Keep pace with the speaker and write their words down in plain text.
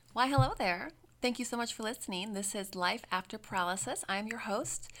Why, hello there. Thank you so much for listening. This is Life After Paralysis. I'm your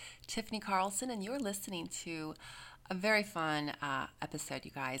host, Tiffany Carlson, and you're listening to a very fun episode,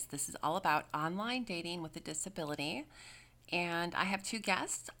 you guys. This is all about online dating with a disability. And I have two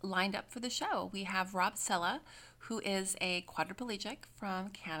guests lined up for the show. We have Rob Sella, who is a quadriplegic from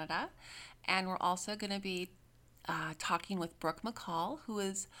Canada. And we're also going to be talking with Brooke McCall, who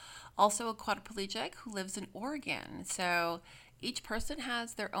is also a quadriplegic who lives in Oregon. So each person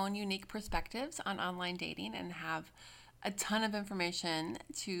has their own unique perspectives on online dating and have a ton of information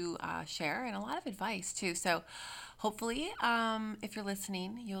to share and a lot of advice too. So hopefully, if you're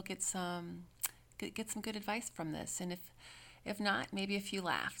listening, you'll get some good advice from this. And if not, maybe a few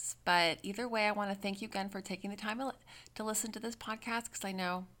laughs. But either way, I want to thank you again for taking the time to listen to this podcast because I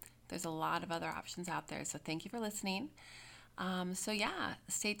know there's a lot of other options out there. So thank you for listening.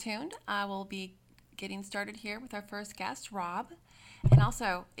 Stay tuned. I will be getting started here with our first guest, Rob. And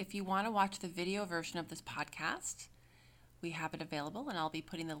also, if you want to watch the video version of this podcast, we have it available, and I'll be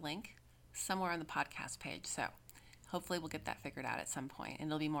putting the link somewhere on the podcast page. So hopefully we'll get that figured out at some point, and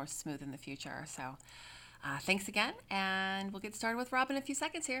it'll be more smooth in the future. So thanks again, and we'll get started with Rob in a few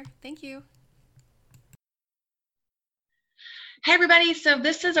seconds here. Thank you. Hey everybody, so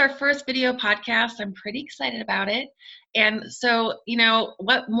this is our first video podcast. I'm pretty excited about it. And so,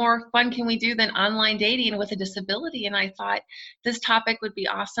 what more fun can we do than online dating with a disability? And I thought this topic would be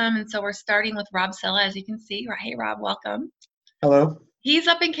awesome. And so we're starting with Rob Sella, as you can see. Hey Rob, welcome. Hello. He's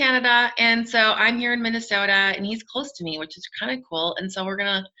up in Canada, and so I'm here in Minnesota, and he's close to me, which is kind of cool. And so we're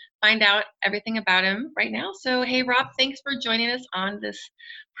going to find out everything about him right now. So, hey Rob, thanks for joining us on this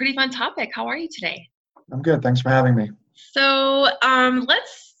pretty fun topic. How are you today? I'm good. Thanks for having me. So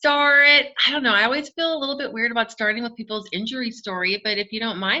let's start. I don't know. I always feel a little bit weird about starting with people's injury story, but if you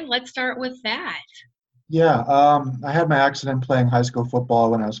don't mind, let's start with that. Yeah, I had my accident playing high school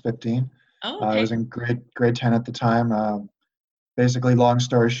football when I was 15. Oh, okay. I was in grade 10 at the time. Basically, long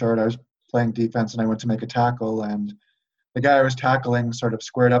story short, I was playing defense and I went to make a tackle, and the guy I was tackling sort of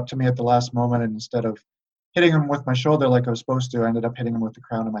squared up to me at the last moment, and instead of hitting him with my shoulder like I was supposed to, I ended up hitting him with the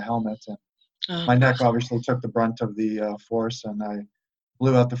crown of my helmet. And my neck obviously took the brunt of the force, and I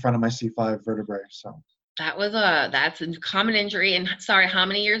blew out the front of my C5 vertebrae. So that's a common injury. And sorry, how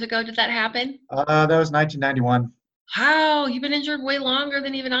many years ago did that happen? That was 1991. Wow, you've been injured way longer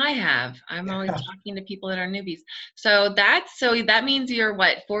than even I have. I'm always talking to people that are newbies. So that means you're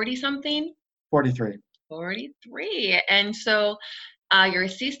what, 40 something? 43. 43. And so you're a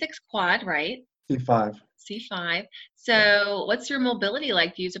C6 quad, right? C5. C5. So what's your mobility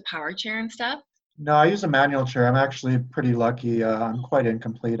like? Do you use a power chair and stuff? No, I use a manual chair. I'm actually pretty lucky. I'm quite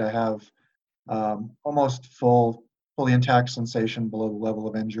incomplete. I have almost fully intact sensation below the level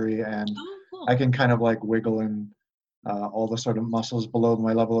of injury, and cool. I can kind of like wiggle in all the sort of muscles below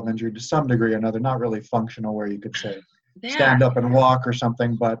my level of injury to some degree or another. Not really functional where you could say stand up and walk or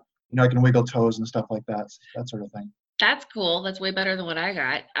something, but I can wiggle toes and stuff like that sort of thing. That's cool. That's way better than what I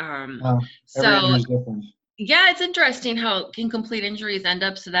got. Every injury is different. Yeah, it's interesting how incomplete injuries end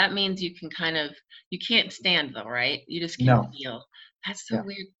up. So that means you can't stand though, right? You just can feel. That's so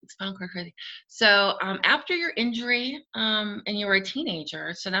weird. It's spinal cord crazy. So after your injury, and you were a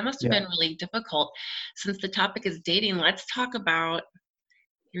teenager, so that must have been really difficult. Since the topic is dating, let's talk about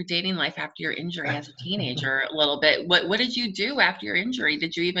your dating life after your injury as a teenager a little bit. What did you do after your injury?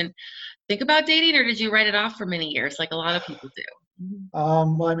 Did you even think about dating, or did you write it off for many years like a lot of people do?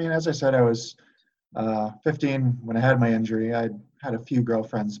 Well, I mean, as I said, I was 15 when I had my injury. I had a few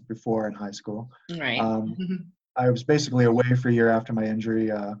girlfriends before in high school. Right. I was basically away for a year after my injury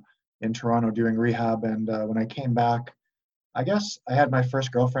in Toronto doing rehab, and when I came back, I guess I had my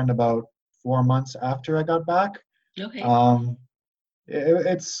first girlfriend about 4 months after I got back. Okay.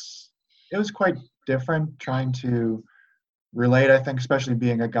 It was quite different trying to relate, I think, especially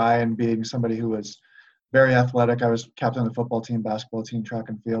being a guy and being somebody who was very athletic. I was captain of the football team, basketball team, track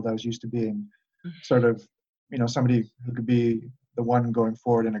and field. I was used to being sort of, somebody who could be the one going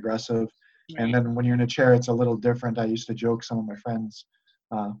forward and aggressive. Right. And then when you're in a chair, it's a little different. I used to joke some of my friends,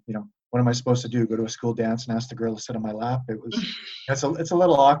 what am I supposed to do? Go to a school dance and ask the girl to sit on my lap? It's a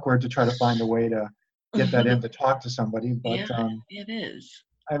little awkward to try to find a way to get that in to talk to somebody. But it is.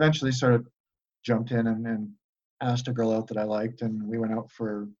 I eventually sort of jumped in and asked a girl out that I liked, and we went out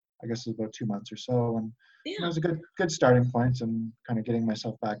for, I guess it was about 2 months or so. And it was a good starting point and kind of getting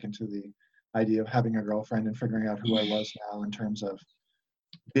myself back into the idea of having a girlfriend and figuring out who I was now in terms of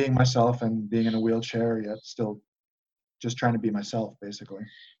being myself and being in a wheelchair, yet still just trying to be myself, basically.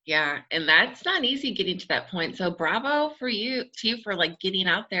 Yeah, and that's not easy getting to that point. So bravo for you too for like getting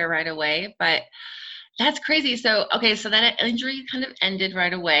out there right away. But That's crazy. So, okay, so that injury kind of ended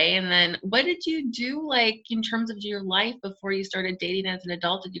right away. And then what did you do, like, in terms of your life before you started dating as an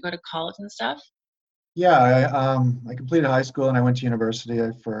adult? Did you go to college and stuff? Yeah, I completed high school and I went to university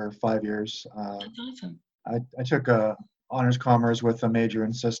for 5 years. That's awesome. I took a honors commerce with a major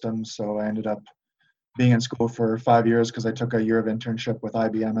in systems, so I ended up being in school for 5 years because I took a year of internship with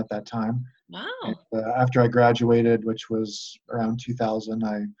IBM at that time. And Wow. after I graduated, which was around 2000,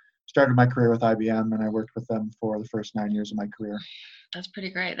 I started my career with IBM and I worked with them for the first 9 years of my career. That's pretty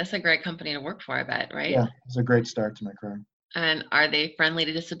great. That's a great company to work for, I bet, right? Yeah, it was a great start to my career. And are they friendly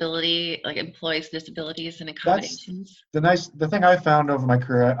to disability, like employees' with disabilities and That's accommodations? the thing I found over my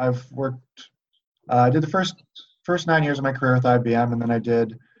career. I've worked. I did the first 9 years of my career with IBM, and then I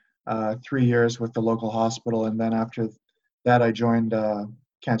did 3 years with the local hospital, and then after that, I joined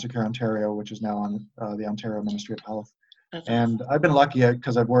Cancer Care Ontario, which is now on the Ontario Ministry of Health. That's awesome. And I've been lucky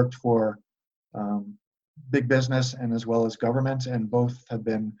because I've worked for um, big business and as well as government, and both have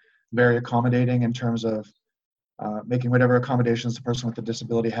been very accommodating in terms of making whatever accommodations the person with the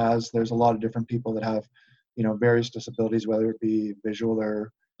disability has. There's a lot of different people that have, various disabilities, whether it be visual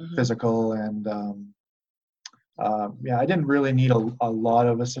or Hmm. physical. And yeah, I didn't really need a lot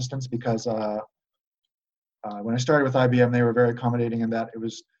of assistance because when I started with IBM, they were very accommodating in that it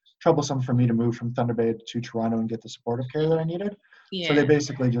was troublesome for me to move from Thunder Bay to Toronto and get the supportive care that I needed. So they Yeah,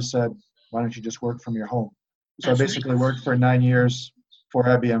 basically just said, why don't you just work from your home? So I that's basically nice. worked for 9 years for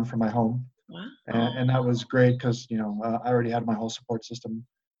IBM from my home. Wow. And that was great because, I already had my whole support system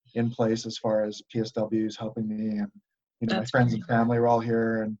in place as far as PSWs helping me. And, my That's friends and great. family were all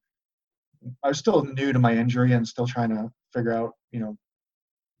here. And I was still new to my injury and still trying to figure out,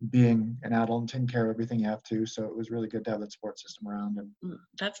 being an adult and taking care of everything you have to. So it was really good to have that support system around and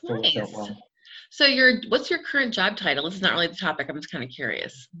That's it worked out nice. well. So what's your current job title? This is not really the topic. I'm just kind of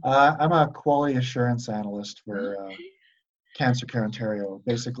curious. I'm a quality assurance analyst for Okay. Cancer Care Ontario.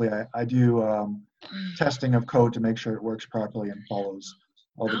 Basically, I do testing of code to make sure it works properly and follows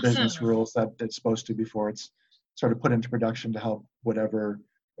all the business Awesome. rules that it's supposed to before it's sort of put into production to help whatever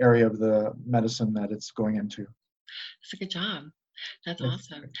area of the medicine that it's going into. That's a good job. That's Yeah.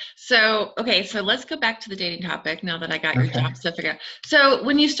 awesome. So, okay, so let's go back to the dating topic now that I got your Okay. job stuff figured out. So,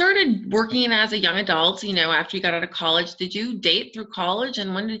 when you started working as a young adult, after you got out of college, did you date through college?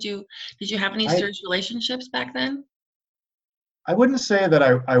 And when did you have any I serious relationships back then? I wouldn't say that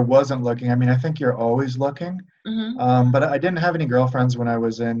I wasn't looking. I mean, I think you're always looking. Mm-hmm. But I didn't have any girlfriends when I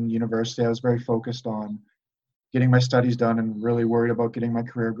was in university. I was very focused on getting my studies done and really worried about getting my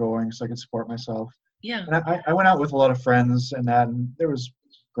career going so I could support myself. Yeah. And I went out with a lot of friends and that, and there was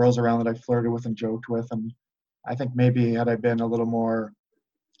girls around that I flirted with and joked with. And I think maybe had I been a little more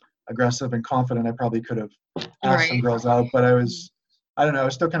aggressive and confident, I probably could have asked some Right. girls out. But I don't know, I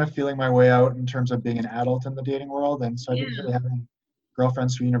was still kind of feeling my way out in terms of being an adult in the dating world. And so I didn't Yeah. really have any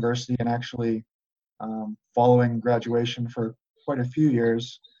girlfriends through university and actually following graduation for quite a few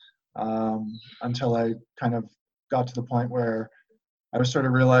years until I kind of got to the point where I was sort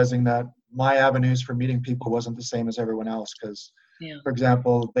of realizing that my avenues for meeting people wasn't the same as everyone else. Because, Yeah. for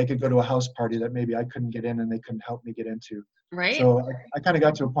example, they could go to a house party that maybe I couldn't get in and they couldn't help me get into. Right. So I kind of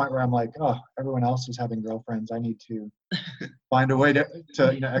got to a point where I'm like, oh, everyone else is having girlfriends. I need to find a way to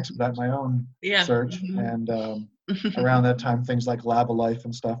expedite my own Yeah. search. Mhm. And around that time, things like Lava Life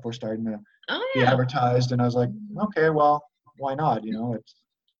and stuff were starting to Oh be yeah. advertised, and I was like, okay, well, why not?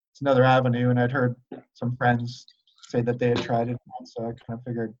 It's another avenue, and I'd heard some friends say that they had tried it, so I kind of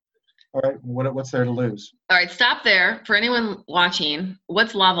figured, all right, what's there to lose? All right, stop there. For anyone watching,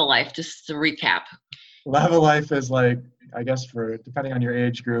 what's Lava Life? Just to recap. Lava Life is like, I guess for depending on your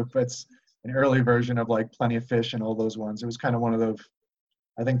age group, it's an early version of like Plenty of Fish and all those ones. It was kind of one of those.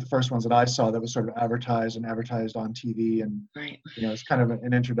 I think the first ones that I saw that was sort of advertised on TV, and Right. it's kind of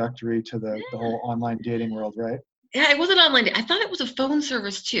an introductory to the whole online dating world, right? Yeah, it wasn't online. I thought it was a phone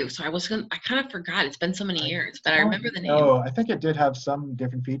service too. So I kind of forgot. It's been so many I years, but I remember don't the name. know. I think it did have some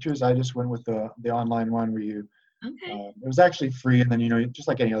different features. I just went with the online one where Okay. it was actually free, and then just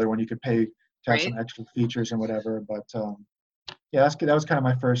like any other one, you could pay to have Right. some extra features and whatever. But yeah, that was kind of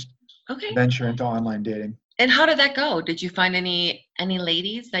my first Okay. venture into online dating. And how did that go? Did you find any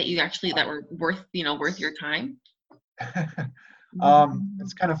ladies that you actually that were worth your time?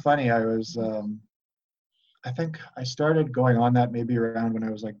 It's kind of funny. I think I started going on that maybe around when I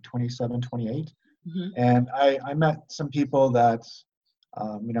was like 27, 28. Mm-hmm. And I met some people that,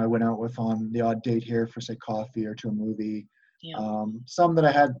 I went out with on the odd date here for, say, coffee or to a movie. Yeah. Some that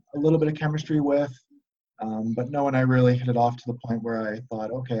I had a little bit of chemistry with, but no one I really hit it off to the point where I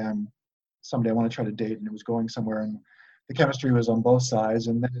thought, okay, someday I want to try to date, and it was going somewhere. And the chemistry was on both sides.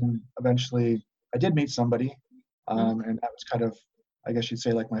 And then eventually I did meet somebody, and that was kind of, I guess you'd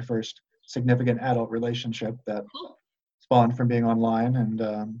say, like my first significant adult relationship that Cool. spawned from being online. And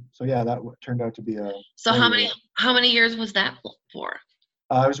so yeah, that turned out to be a So 4 year. how many years was that for?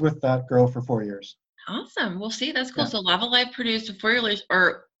 I was with that girl for 4 years. Awesome. Well, see, that's cool. Yeah. So Lava Life produced for your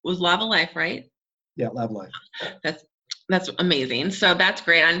or was Lava Life, right? Yeah, Lava Life. That's amazing. So that's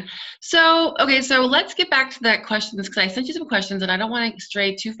great. And so, okay, so let's get back to that questions, because I sent you some questions and I don't want to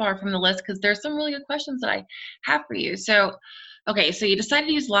stray too far from the list because there's some really good questions that I have for you. So, okay, so you decided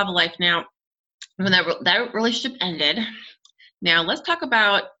to use Lava Life. Now, when that relationship ended, now let's talk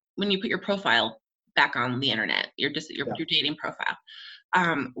about when you put your profile back on the internet, your dating profile.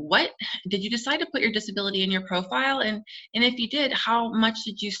 What did you decide to put your disability in your profile? And if you did, how much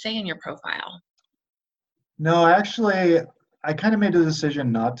did you say in your profile? No, I kind of made a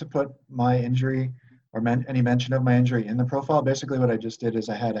decision not to put my injury or any mention of my injury in the profile. Basically, what I just did is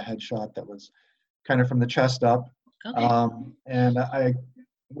I had a headshot that was kind of from the chest up. Okay. And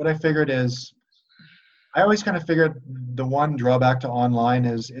what I figured is, I always kind of figured the one drawback to online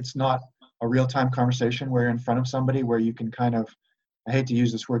is it's not a real-time conversation where you're in front of somebody where you can kind of, I hate to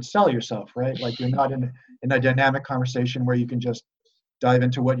use this word, sell yourself, right? Like you're not in a dynamic conversation where you can just dive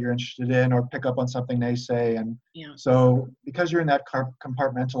into what you're interested in or pick up on something they say. And so because you're in that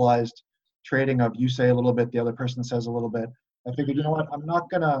compartmentalized trading of you say a little bit, the other person says a little bit, I figured, you know what, I'm not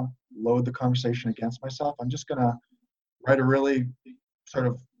going to load the conversation against myself. I'm just going to write a really sort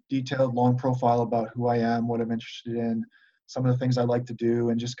of detailed, long profile about who I am, what I'm interested in, some of the things I like to do,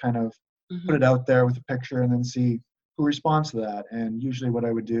 and just kind of put it out there with a picture and then see who responds to that. And usually what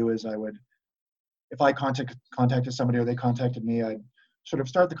I would do is if I contacted somebody or they contacted me, I'd sort of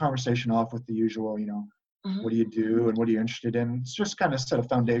start the conversation off with the usual, what do you do and what are you interested in? It's just kind of set a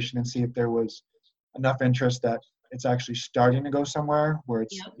foundation and see if there was enough interest that it's actually starting to go somewhere where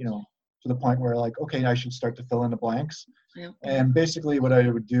it's, to the point where like, okay, I should start to fill in the blanks. And basically what I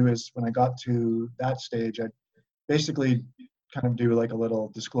would do is when I got to that stage, I'd basically kind of do like a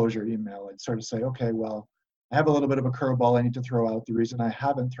little disclosure email. I'd sort of say, okay, well, I have a little bit of a curveball I need to throw out. The reason I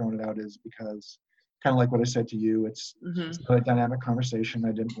haven't thrown it out is because, kind of like what I said to you, it's not a dynamic conversation.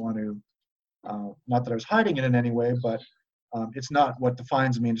 I didn't want to, not that I was hiding it in any way, but it's not what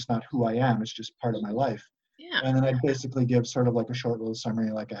defines me and it's not who I am. It's just part of my life. And then I'd basically give sort of like a short little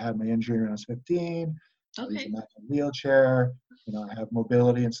summary, like I had my injury when I was 15, I was in a wheelchair, I have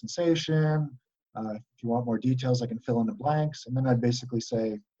mobility and sensation. If you want more details, I can fill in the blanks. And then I'd basically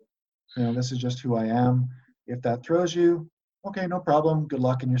say, this is just who I am. If that throws you, okay, no problem. Good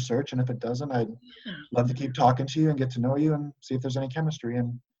luck in your search. And if it doesn't, I'd love to keep talking to you and get to know you and see if there's any chemistry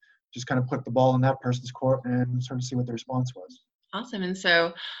and just kind of put the ball in that person's court and sort of see what the response was. Awesome. And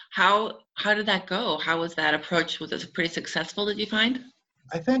so how did that go? How was that approach? Was it pretty successful, did you find?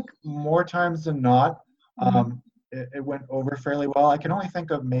 I think more times than not, it went over fairly well. I can only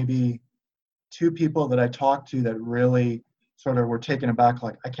think of maybe 2 people that I talked to that really sort of were taken aback,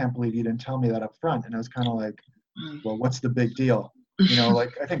 like, I can't believe you didn't tell me that up front. And I was kind of like, well, what's the big deal?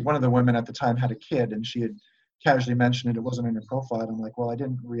 Like I think one of the women at the time had a kid and she had casually mentioned it wasn't in her profile. I'm like, well, I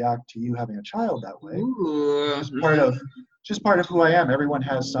didn't react to you having a child that way. Just part of who I am. Everyone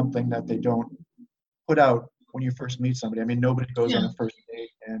has something that they don't put out when you first meet somebody. I mean, nobody goes on a first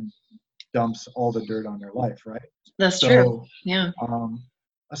date and dumps all the dirt on their life, right? That's true. Yeah.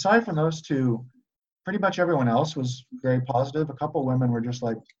 Aside from those 2, pretty much everyone else was very positive. A couple women were just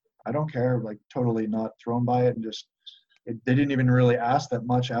like, I don't care, like totally not thrown by it, and they didn't even really ask that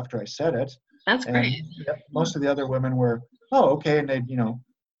much after I said it. That's great. Most of the other women were, oh, okay, and they'd,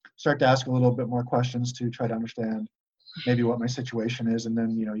 start to ask a little bit more questions to try to understand maybe what my situation is, and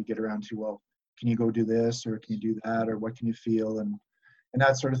then, you get around to, well, can you go do this, or can you do that, or what can you feel, and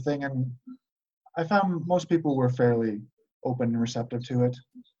that sort of thing. And I found most people were fairly open and receptive to it.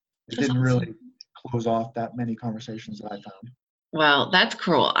 It didn't really close off that many conversations that I found. Well, that's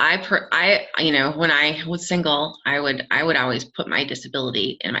cool. When I was single, I would always put my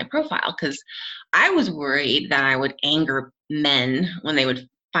disability in my profile because I was worried that I would anger men when they would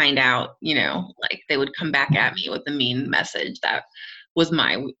find out, like they would come back at me with a mean message. That was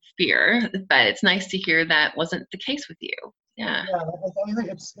my fear. But it's nice to hear that wasn't the case with you. Yeah. Yeah, I think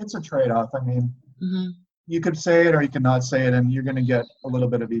it's a trade-off. I mean, you could say it or you could not say it, and you're going to get a little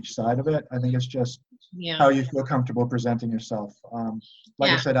bit of each side of it. I think it's just how you feel comfortable presenting yourself.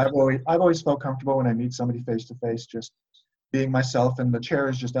 I said, I've always felt comfortable when I meet somebody face to face, just being myself, and the chair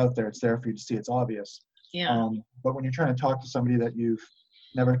is just out there. It's there for you to see. It's obvious. Yeah. But when you're trying to talk to somebody that you've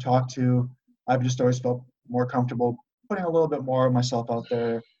never talked to, I've just always felt more comfortable putting a little bit more of myself out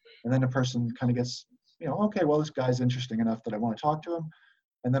there, and then the person kind of gets, okay, well, this guy's interesting enough that I want to talk to him.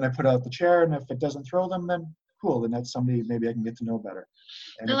 and then I put out the chair, and if it doesn't throw them, then cool, then that's somebody maybe I can get to know better.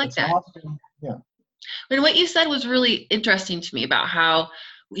 And I if like it's that. not, then, yeah. And what you said was really interesting to me about how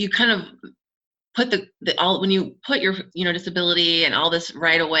you kind of put the all when you put your disability and all this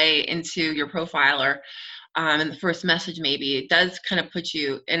right away into your profile, or in the first message, maybe it does kind of put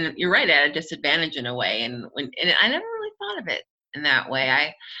you, and you're right, at a disadvantage in a way. And I never really thought of it in that way.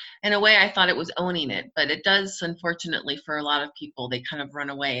 I thought it was owning it, but it does, unfortunately, for a lot of people, they kind of run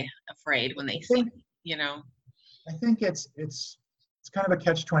away afraid when they see, I think it's kind of a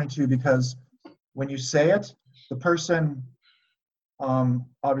catch-22, because when you say it, the person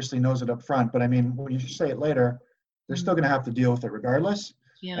obviously knows it up front, but I mean, when you say it later, they're still going to have to deal with it regardless.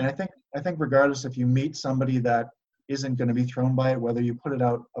 Yeah. And I think regardless, if you meet somebody that isn't going to be thrown by it, whether you put it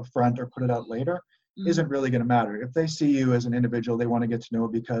out up front or put it out later, isn't really going to matter. If they see you as an individual, they want to get to know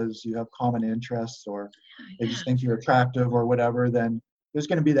because you have common interests, or they just think you're attractive or whatever, then there's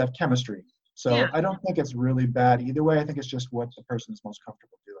going to be that chemistry. So I don't think it's really bad either way. I think it's just what the person is most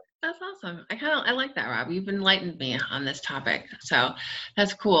comfortable doing. That's awesome. I like that, Rob. You've enlightened me on this topic, so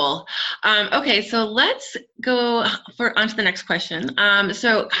that's cool. Okay, so let's go on to the next question.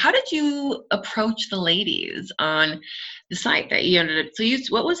 So how did you approach the ladies on the site that you ended up? So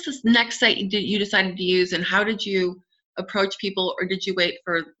what was the next site you decided to use, and how did you approach people, or did you wait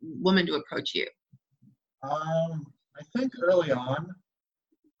for women to approach you? I think early on,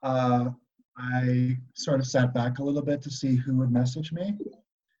 I sort of sat back a little bit to see who would message me.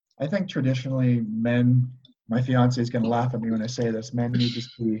 I think traditionally men, my fiance is going to laugh at me when I say this, men need to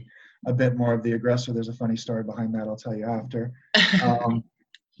be a bit more of the aggressor. There's a funny story behind that I'll tell you after.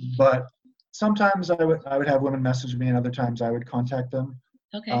 But sometimes I would have women message me, and other times I would contact them.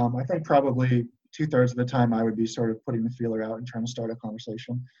 Okay. I think probably 2/3 of the time I would be sort of putting the feeler out and trying to start a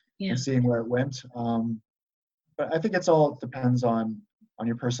conversation and seeing where it went. But I think it's all depends on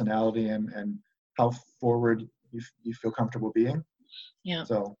your personality and how forward you feel comfortable being. Yeah.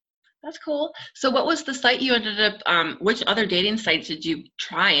 So that's cool. So what was the site you ended up, which other dating sites did you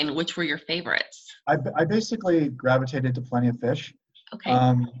try, and which were your favorites? I basically gravitated to Plenty of Fish. Okay.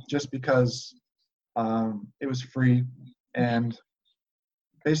 Just because it was free, and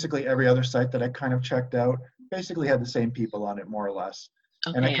basically every other site that I kind of checked out basically had the same people on it, more or less.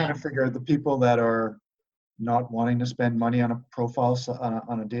 Okay, and I kind of figured the people that are not wanting to spend money on a profile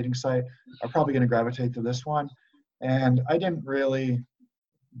on a dating site are probably going to gravitate to this one. And I didn't really,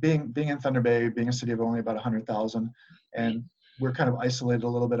 being in Thunder Bay, being a city of only about 100,000, and we're kind of isolated a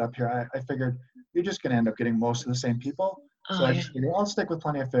little bit up here, I figured you're just going to end up getting most of the same people. So I just figured, I'll stick with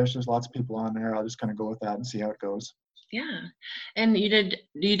Plenty of Fish. There's lots of people on there. I'll just kind of go with that and see how it goes. Yeah. And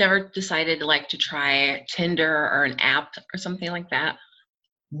you never decided to try Tinder or an app or something like that?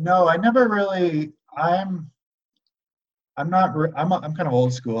 No, I never really. I'm kind of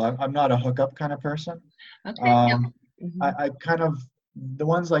old school. I'm not a hookup kind of person. Okay. I kind of, the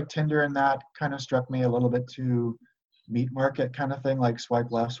ones like Tinder and that kind of struck me a little bit too meat market kind of thing, like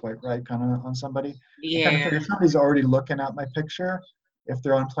swipe left, swipe right kind of on somebody. Yeah. I kind of figure somebody's already looking at my picture if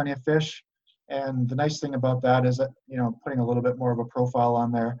they're on Plenty of Fish. And the nice thing about that is that, putting a little bit more of a profile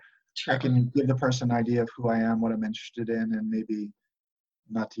on there, I can give the person an idea of who I am, what I'm interested in, and maybe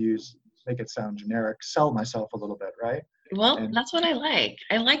not to make it sound generic, sell myself a little bit, right? Well, that's what I like.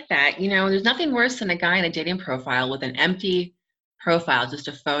 I like that. There's nothing worse than a guy in a dating profile with an empty profile, just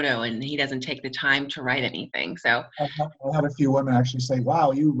a photo, and he doesn't take the time to write anything. So I had a few women actually say,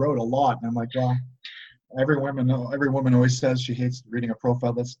 "Wow, you wrote a lot," and I'm like, "Well, every woman always says she hates reading a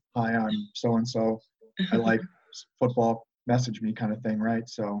profile that's, hi, I'm so and so, I like football, message me kind of thing, right?"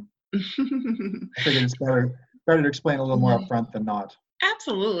 So I figured it's better to explain a little more upfront than not.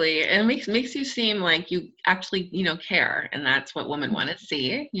 Absolutely. And it makes you seem like you actually, care. And that's what women want to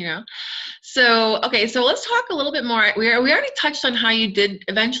see, So, okay. So let's talk a little bit more. We already touched on how you did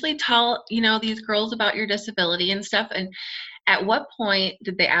eventually tell, these girls about your disability and stuff. And at what point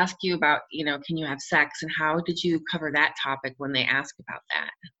did they ask you about, can you have sex, and how did you cover that topic when they asked about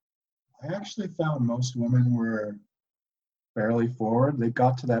that? I actually found most women were fairly forward. They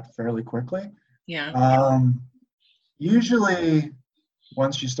got to that fairly quickly. Yeah. Usually,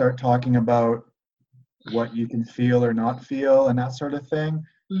 once you start talking about what you can feel or not feel and that sort of thing,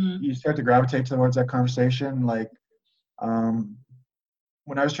 you start to gravitate towards that conversation. Like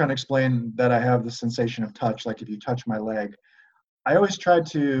when I was trying to explain that I have the sensation of touch, like if you touch my leg, I always tried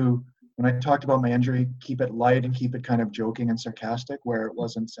to, when I talked about my injury, keep it light and keep it kind of joking and sarcastic where it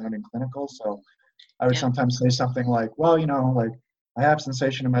wasn't sounding clinical. So I would sometimes say something like, well, like I have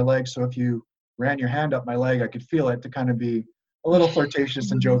sensation in my leg, so if you ran your hand up my leg, I could feel it, to kind of be a little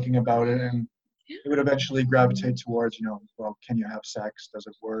flirtatious and joking about it. And it would eventually gravitate towards, well, can you have sex? Does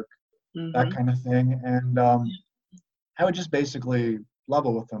it work? That kind of thing. And I would just basically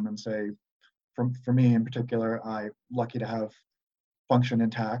level with them and say, for me in particular, I'm lucky to have function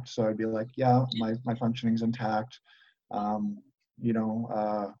intact. So I'd be like, yeah, my functioning's intact.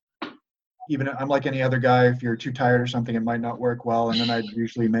 Even I'm like any other guy, if you're too tired or something, it might not work well. And then I'd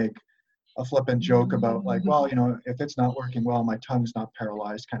usually make a flippant joke about like, well, if it's not working well, my tongue's not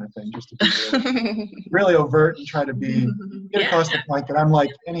paralyzed kind of thing, just to be really, really overt and try to get across the point that I'm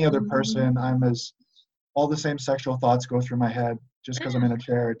like any other person. All the same sexual thoughts go through my head. Just because I'm in a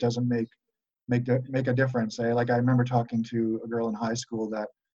chair, it doesn't make a difference. Like I remember talking to a girl in high school that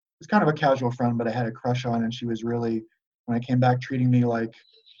was kind of a casual friend, but I had a crush on, and she was really, when I came back, treating me like,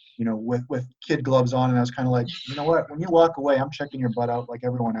 with kid gloves on, and I was kind of like, you know what? When you walk away, I'm checking your butt out like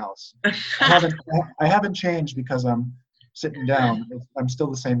everyone else. I haven't changed because I'm sitting down. I'm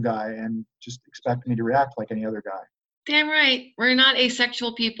still the same guy, and just expect me to react like any other guy. Damn right. We're not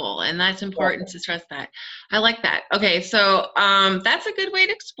asexual people, and that's important to stress that. I like that. Okay, so that's a good way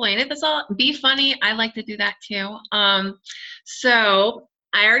to explain it. That's all. Be funny. I like to do that too. So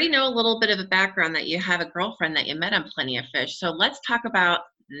I already know a little bit of a background that you have a girlfriend that you met on Plenty of Fish. So let's talk about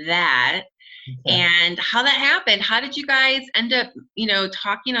that and how that happened. How did you guys end up,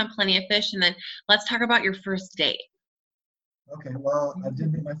 talking on Plenty of Fish? And then let's talk about your first date. Okay, well, I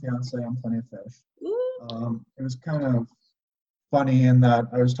did meet my fiance on Plenty of Fish. It was kind of funny in that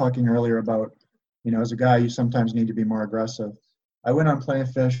I was talking earlier about, as a guy, you sometimes need to be more aggressive. I went on Plenty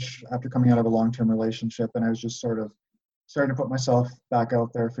of Fish after coming out of a long-term relationship, and I was just sort of starting to put myself back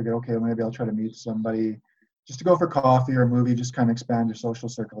out there, figure, okay, well, maybe I'll try to meet somebody just to go for coffee or a movie, just kind of expand your social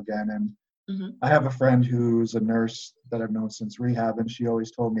circle again. And I have a friend who's a nurse that I've known since rehab, and she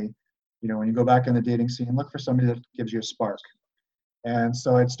always told me, when you go back in the dating scene, look for somebody that gives you a spark. And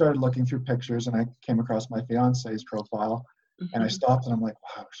so I started looking through pictures, and I came across my fiance's profile, and I stopped, and I'm like,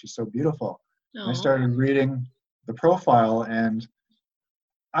 wow, she's so beautiful. And I started reading the profile, and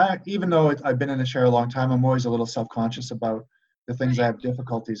even though I've been in a chair a long time, I'm always a little self-conscious about the things I have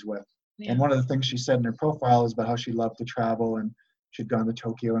difficulties with. Yeah. And one of the things she said in her profile is about how she loved to travel, and she'd gone to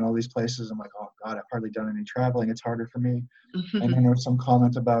Tokyo and all these places. I'm like, oh God, I've hardly done any traveling. It's harder for me. And then there was some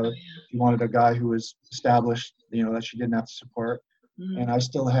comment about she wanted a guy who was established, that she didn't have to support. And I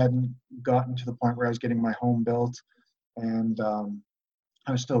still hadn't gotten to the point where I was getting my home built, and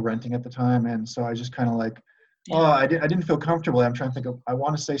I was still renting at the time. And so I just kind of like, I didn't feel comfortable. I'm trying to think of, I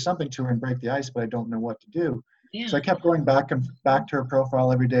want to say something to her and break the ice, but I don't know what to do. Yeah. So I kept going back to her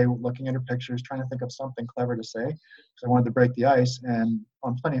profile every day, looking at her pictures, trying to think of something clever to say, because I wanted to break the ice. And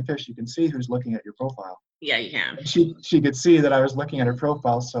on Plenty of Fish, you can see who's looking at your profile. Yeah, you can. And she could see that I was looking at her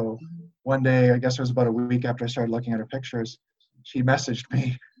profile. So one day, I guess it was about a week after I started looking at her pictures, she messaged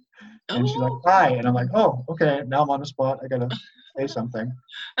me, and she's like, hi. And I'm like, oh, okay, now I'm on the spot. I got to say something.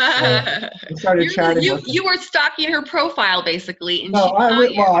 So I started chatting with her. You were stalking her profile, basically. And no,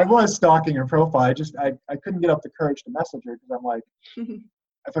 I was stalking her profile. I couldn't get up the courage to message her, because I'm like,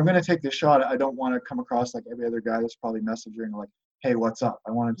 if I'm going to take this shot, I don't want to come across like every other guy that's probably messaging like, hey, what's up?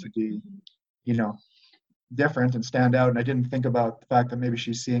 I wanted to be, different and stand out. And I didn't think about the fact that maybe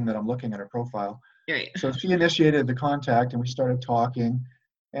she's seeing that I'm looking at her profile. Right. So she initiated the contact, and we started talking,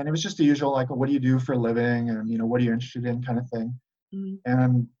 and it was just the usual, like, what do you do for a living? And, what are you interested in kind of thing.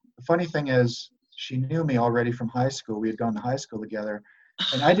 And the funny thing is, she knew me already from high school. We had gone to high school together,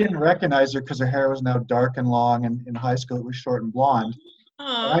 and I didn't recognize her because her hair was now dark and long, and in high school it was short and blonde.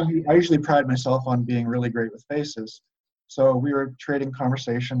 I usually pride myself on being really great with faces. So we were trading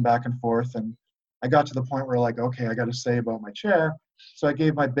conversation back and forth, and I got to the point where, like, okay, I got to say about my chair. So I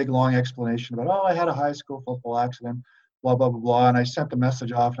gave my big, long explanation about, I had a high school football accident, blah, blah, blah, blah. And I sent the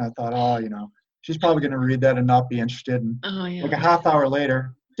message off, and I thought, she's probably going to read that and not be interested. And like a half hour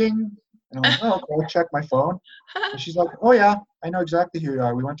later, ding. And I'm like, oh, okay, I'll check my phone. And she's like, oh, yeah, I know exactly who you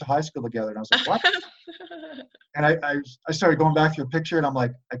are. We went to high school together. And I was like, what? And I started going back through the picture, and I'm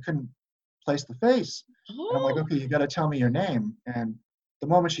like, I couldn't place the face. And I'm like, okay, you got to tell me your name. And the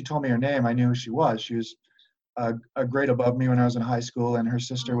moment she told me her name, I knew who she was. She was a grade above me when I was in high school, and her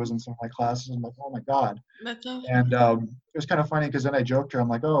sister was in some of my classes. I'm like, oh my God. That's awesome. And it was kind of funny, because then I joked her. I'm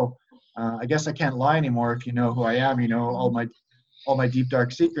like, I guess I can't lie anymore if you know who I am, all my deep,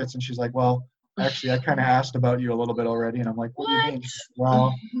 dark secrets. And she's like, well, actually, I kind of asked about you a little bit already. And I'm like, what do you mean?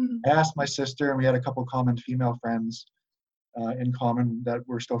 Well, I asked my sister, and we had a couple common female friends in common that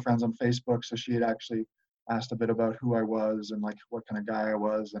were still friends on Facebook. So she had actually asked a bit about who I was and like what kind of guy I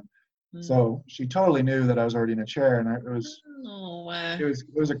was. And so she totally knew that I was already in a chair, and it was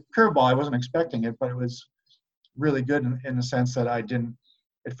a curveball. I wasn't expecting it, but it was really good in the sense that I didn't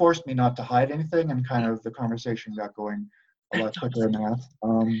it forced me not to hide anything, and kind of the conversation got going a lot quicker than that.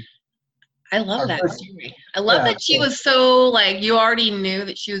 I love Our that first, story. I love yeah, that she was so like, you already knew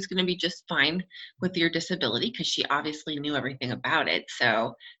that she was going to be just fine with your disability because she obviously knew everything about it.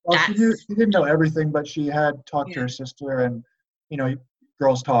 So well, that's, she didn't know everything, but she had talked to yeah, her sister, and you know,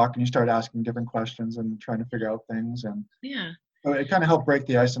 girls talk, and you start asking different questions and trying to figure out things, and yeah. so it kind of helped break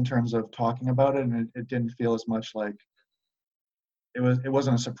the ice in terms of talking about it, and it didn't feel as much like it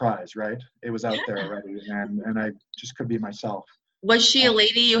wasn't a surprise, right? It was out there Yeah. already, and I just could be myself. Was she a Uh,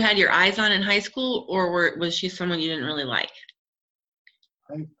 lady you had your eyes on in high school, or was she someone you didn't really like?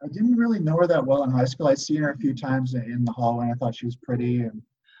 I didn't really know her that well in high school. I'd seen her a few times in the hallway, and I thought she was pretty,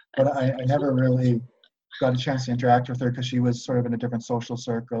 but That's I never really got a chance to interact with her because she was sort of in a different social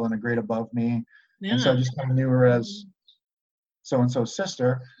circle and a grade above me, and so I yeah. just kind of knew her as so and so's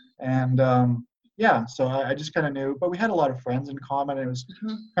sister, and yeah, so I just kind of knew. But we had a lot of friends in common. And it was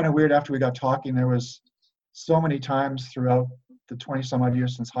Mhm. kind of weird after we got talking. There was so many times throughout the 20 some odd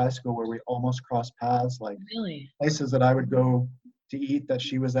years since high school where we almost crossed paths, like Really? places that I would go to eat that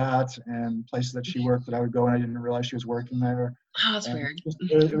she was at, and places that she worked that I would go and I didn't realize she was working there. Oh, that's And weird. just,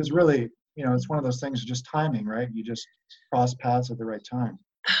 it was really, it's one of those things, just timing, right? You just cross paths at the right time.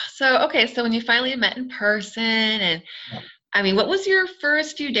 So, okay, so when you finally met in person, and Yeah. I mean, what was your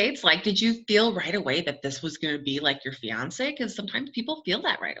first few dates like? Did you feel right away that this was going to be like your fiance? Because sometimes people feel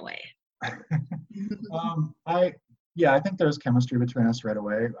that right away. I yeah, I think there was chemistry between us right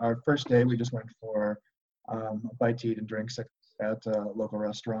away. Our first day, we just went for a bite to eat and drinks at a local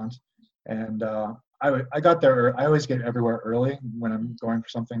restaurant, and I got there. I always get everywhere early when I'm going for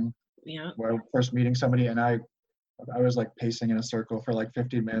something Yeah. where I'm first meeting somebody, and I was like pacing in a circle for like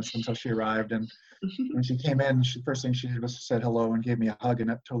 15 minutes until she arrived. And when she came in, first thing she did was said hello and gave me a hug, and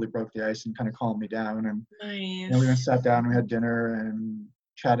that totally broke the ice and kind of calmed me down. And we went Nice. sat down, we had dinner and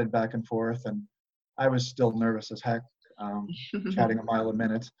chatted back and forth, and I was still nervous as heck, chatting a mile a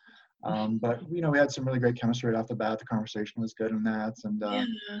minute. But we had some really great chemistry right off the bat. The conversation was good in that, and Yeah.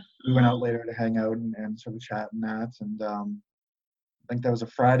 we went Oh, out later to hang out and sort of chat and that. And I think that was a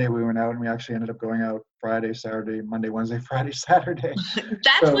Friday we went out, and we actually ended up going out Friday, Saturday, Monday, Wednesday, Friday, Saturday.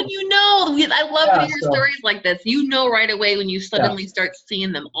 that's when So you know. I love to yeah, hear so stories like this. You know right away when you yeah, suddenly start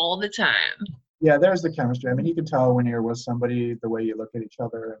seeing them all the time. yeah. There's the chemistry. I mean, you can tell when you're with somebody the way you look at each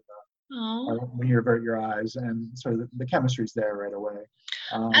other, Oh, or when you avert your eyes, and sort of the chemistry's there right away.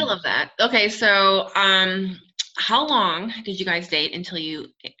 I Um, love that. Okay, so how long did you guys date until you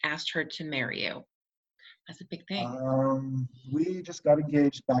asked her to marry you? That's a big thing. we just got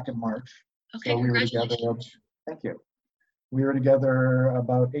engaged back in March, Okay, so we were together. congratulations. Thank you. We were together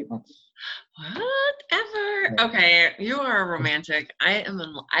about 8 months. Whatever. Yeah. Okay, you are romantic. I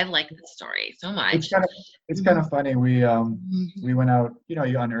like this story so It's much. kind of it's kind Mhm. of funny. We went out. You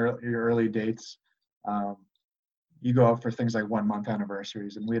on your early dates, um, you go out for things like 1 month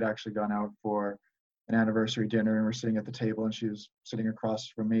anniversaries, and we had actually gone out for an anniversary dinner, and we're sitting at the table, and she was sitting across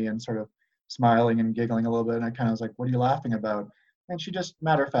from me and sort of smiling and giggling a little bit, and I kind of was like, "What are you laughing about?" And she just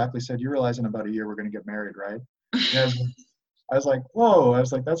matter of factly said, "You realize in about a year we're going to get married, right?" And I was like, "Whoa!" I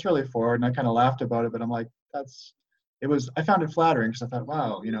was like, "That's really forward," and I kind of laughed about it, but I'm like, I found it flattering because I thought,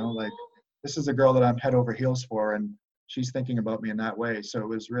 wow, like this is a girl that I'm head over heels for, and she's thinking about me in that way. So it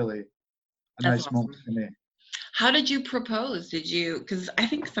was really a That's nice awesome. moment for me. How did you propose? Did you, because I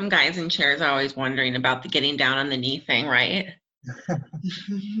think some guys in chairs are always wondering about the getting down on the knee thing, right?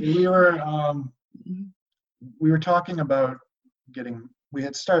 we were um, we were talking about we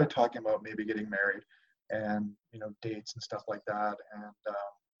had started talking about maybe getting married, and dates and stuff like that, and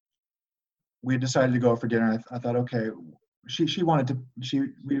we decided to go for dinner. I thought, okay, she wanted to.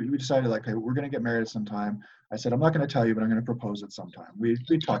 We decided like, okay, we're gonna get married at some time. I said, I'm not gonna tell you, but I'm gonna propose at some time. We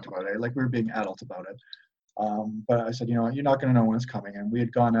talked about it, like we were being adult about it. But I said, you're not gonna know when it's coming. And we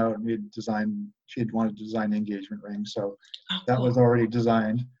had gone out and we had designed. She had wanted to design the engagement ring, so Oh, that cool. was already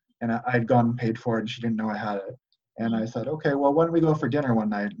designed, and I had gone and paid for it, and she didn't know I had it. And I said, okay, well, why don't we go for dinner one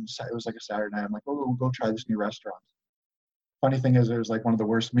night? And it was like a Saturday night. I'm like, we'll go try this new restaurant. Funny thing is, it was like one of the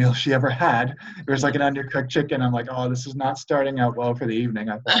worst meals she ever had. It was like an undercooked chicken. I'm like, oh, this is not starting out well for the evening.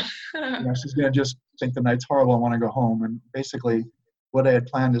 I thought, she's gonna just think the night's horrible and want to go home. And basically, what I had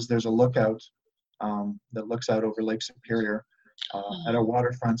planned is there's a lookout that looks out over Lake Superior at a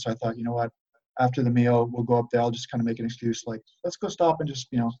waterfront. So I thought, you know what, after the meal, we'll go up there. I'll just kind of make an excuse, like, let's go stop and just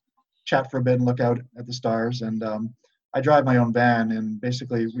chat for a bit and look out at the stars. And I drive my own van, and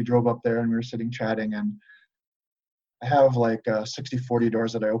basically we drove up there and we were sitting chatting, and I have like 60-40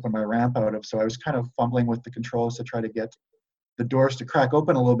 doors that I open my ramp out of. So I was kind of fumbling with the controls to try to get the doors to crack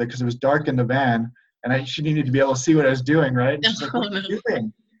open a little bit because it was dark in the van. And she needed to be able to see what I was doing, right? And she's like, Oh, what are no. you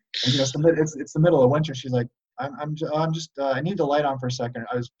doing? And it's the middle of winter. She's like, I'm just I need the light on for a second.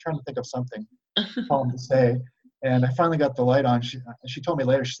 I was trying to think of something calm to say, and I finally got the light on. She told me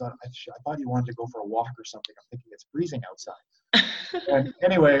later, she thought, I thought you wanted to go for a walk or something. I'm thinking it's freezing outside. And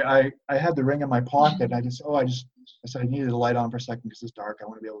anyway, I had the ring in my pocket. And I said I needed the light on for a second because it's dark. I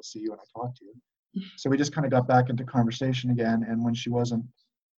want to be able to see you when I talk to you. So we just kind of got back into conversation again. And when she wasn't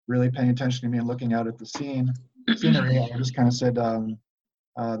really paying attention to me and looking out at the scenery, I just kind of said,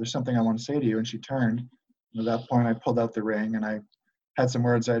 there's something I want to say to you. And she turned. And at that point, I pulled out the ring and I had some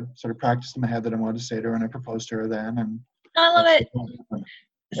words I'd sort of practiced in my head that I wanted to say to her, and I proposed to her then. And I love it.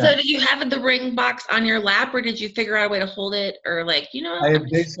 Yeah. So did you have the ring box on your lap, or did you figure out a way to hold it, or like, I had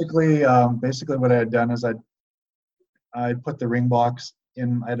basically what I had done is I put the ring box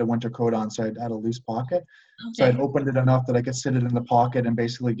in. I had a winter coat on, so I had a loose pocket. Okay. So I'd opened it enough that I could sit it in the pocket and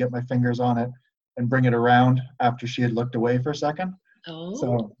basically get my fingers on it and bring it around after she had looked away for a second. Oh.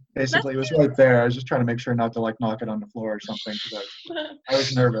 So basically, it was right there. I was just trying to make sure not to like knock it on the floor or something because I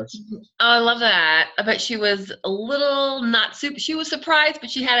was nervous. Oh, I love that. I bet she was a little not super. She was surprised, but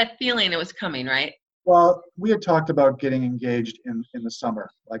she had a feeling it was coming, right? Well, we had talked about getting engaged in the summer.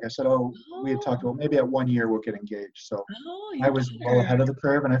 Like I said, we had talked about maybe at 1 year we'll get engaged. So I was well ahead of the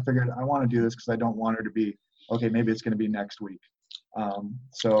curve, and I figured I want to do this because I don't want her to be, okay, maybe it's going to be next week.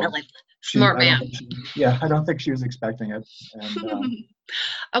 So I like smart man. I don't think she was expecting it. And,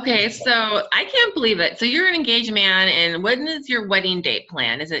 okay, so I can't believe it. So you're an engaged man, and when is your wedding date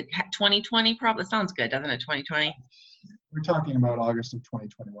plan? Is it 2020? Probably sounds good, doesn't it? 2020. We're talking about August of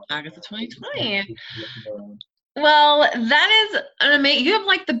 2021. August of 2020. Well, that is an amazing. You have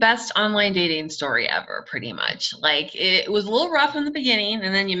like the best online dating story ever, pretty much. Like it was a little rough in the beginning,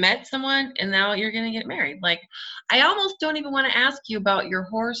 and then you met someone, and now you're gonna get married. Like, I almost don't even want to ask you about your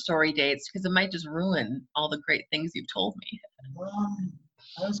horror story dates because it might just ruin all the great things you've told me.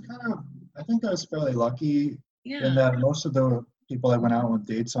 I think I was fairly lucky in that most of the people I went out with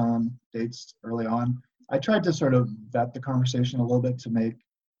dates early on, I tried to sort of vet the conversation a little bit to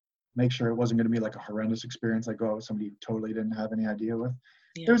make sure it wasn't going to be like a horrendous experience, like go out with somebody you totally didn't have any idea with.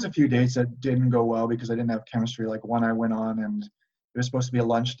 Yeah. There was a few dates that didn't go well because I didn't have chemistry. Like one I went on and it was supposed to be a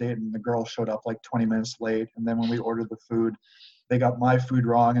lunch date and the girl showed up like 20 minutes late. And then when we ordered the food, they got my food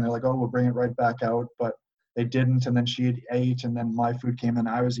wrong and they're like, oh, we'll bring it right back out. But they didn't. And then she had ate and then my food came and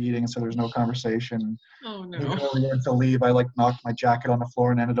I was eating. And so there was no conversation. Oh, no. Before we went to leave, I like knocked my jacket on the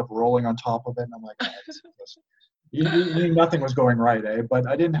floor and ended up rolling on top of it. And I'm like, nothing was going right, But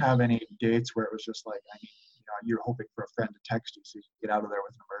I didn't have any dates where it was just like, you're hoping for a friend to text you so you can get out of there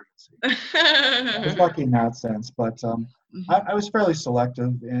with an emergency. I was lucky in that sense, but I was fairly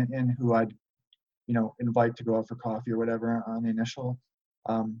selective in who I'd, invite to go out for coffee or whatever on the initial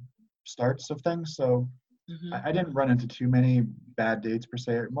starts of things. So I didn't run into too many bad dates per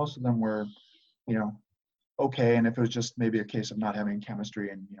se. Most of them were, okay. And if it was just maybe a case of not having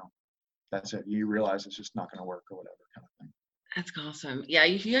chemistry and, that's it. You realize it's just not going to work or whatever kind of thing. That's awesome. Yeah,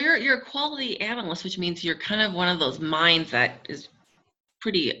 you're a quality analyst, which means you're kind of one of those minds that is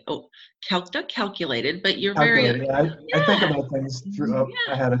pretty not calculated, but you're very. I think about things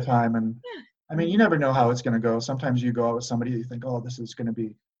ahead of time, and I mean, you never know how it's going to go. Sometimes you go out with somebody you think, oh, this is going to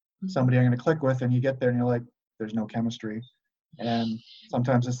be somebody I'm going to click with, and you get there and you're like, there's no chemistry, and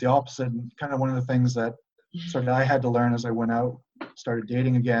sometimes it's the opposite. And kind of one of the things that sort of I had to learn as I went out, started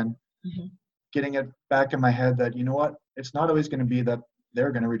dating again. Getting it back in my head that, you know what, it's not always going to be that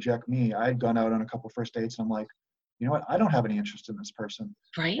they're going to reject me. I had gone out on a couple first dates and I'm like, you know what, I don't have any interest in this person.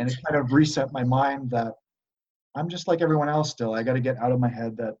 Right. And it kind of reset my mind that I'm just like everyone else still. I got to get out of my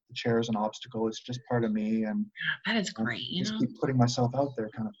head that the chair is an obstacle. It's just part of me. And that is great. Just keep putting myself out there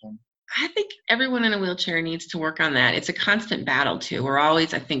kind of thing. I think everyone in a wheelchair needs to work on that. It's a constant battle too. We're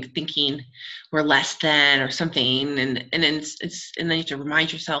always, I think, thinking we're less than or something, and then you have to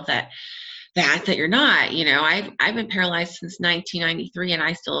remind yourself that you're not. I've been paralyzed since 1993, and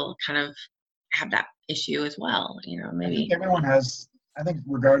I still kind of have that issue as well. Maybe I think everyone has. I think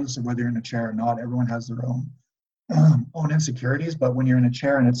regardless of whether you're in a chair or not, everyone has their own insecurities. But when you're in a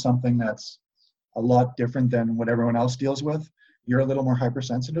chair and it's something that's a lot different than what everyone else deals with, you're a little more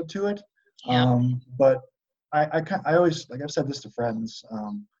hypersensitive to it. Yeah. But I always, like I've said this to friends,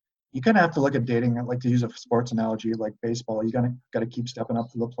 you kind of have to look at dating, like to use a sports analogy, like baseball, you got to keep stepping up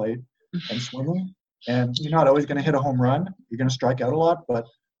to the plate and swinging. And you're not always going to hit a home run. You're going to strike out a lot, but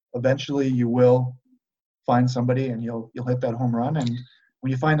eventually you will find somebody and you'll hit that home run. And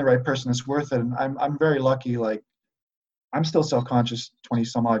when you find the right person, it's worth it. And I'm very lucky, like I'm still self-conscious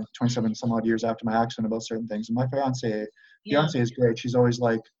 27 some odd years after my accident about certain things. And my fiance is great. She's always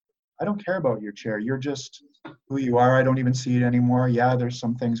like, I don't care about your chair. You're just who you are. I don't even see it anymore. Yeah, there's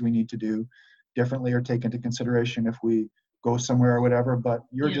some things we need to do differently or take into consideration if we go somewhere or whatever, but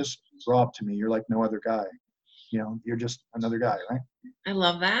you're just Rob to me. You're like no other guy. You're just another guy, right? I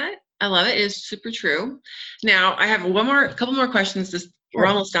love that. I love it. It is super true. Now I have a couple more questions. We're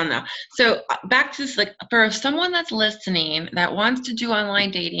almost done now. So back to this, like for someone that's listening that wants to do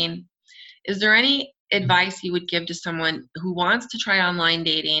online dating, is there any advice you would give to someone who wants to try online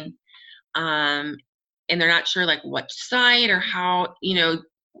dating, and they're not sure like what site or how,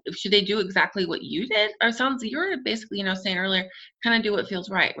 should they do exactly what you did? Or sounds you're basically, saying earlier, kind of do what feels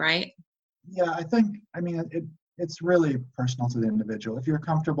right, right? Yeah, it's really personal to the individual. If you're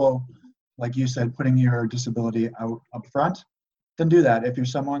comfortable, like you said, putting your disability out up front, then do that. If you're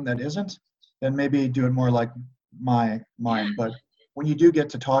someone that isn't, then maybe do it more like mine. But when you do get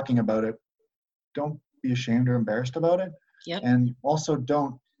to talking about it, don't be ashamed or embarrassed about it. Yep. And also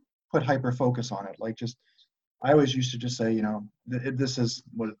don't put hyper focus on it. Like I always used to just say, this is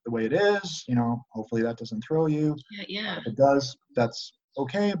the way it is, hopefully that doesn't throw you. Yeah. If it does, that's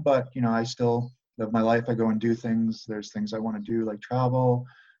okay. But, I still live my life. I go and do things. There's things I want to do, like travel.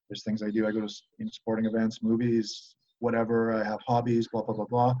 There's things I do. I go to sporting events, movies, whatever. I have hobbies, blah, blah, blah,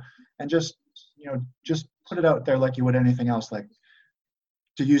 blah. And just put it out there like you would anything else. Like,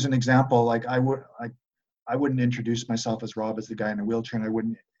 to use an example, like I wouldn't introduce myself as Rob, as the guy in a wheelchair, and I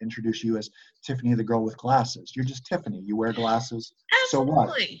wouldn't introduce you as Tiffany, the girl with glasses. You're just Tiffany. You wear glasses. Absolutely. So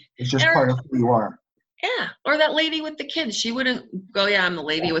what? It's just part of who you are. Yeah. Or that lady with the kids. She wouldn't go, I'm the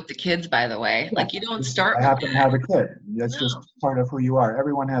lady with the kids, by the way. Yeah. Like you don't start. I happen to have a kid. That's just part of who you are.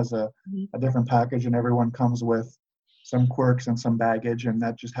 Everyone has a different package, and everyone comes with some quirks and some baggage, and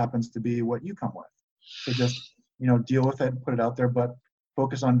that just happens to be what you come with. So just, deal with it, put it out there, but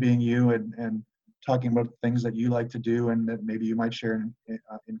focus on being you and talking about things that you like to do and that maybe you might share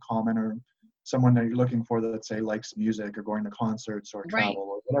in common, or someone that you're looking for that, say, likes music or going to concerts or travel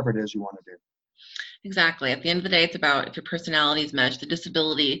or whatever it is you want to do. Exactly. At the end of the day, it's about if your personalities match the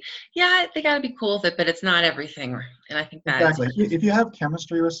disability. Yeah, they got to be cool with it, but it's not everything. And I think that exactly. If you have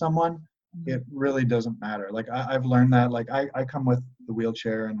chemistry with someone, it really doesn't matter. Like I've learned that. Like I come with the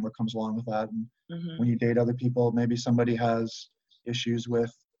wheelchair and what comes along with that. And when you date other people, maybe somebody has issues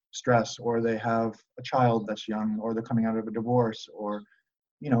with stress, or they have a child that's young, or they're coming out of a divorce, or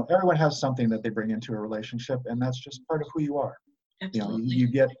everyone has something that they bring into a relationship, and that's just part of who you are. Absolutely. You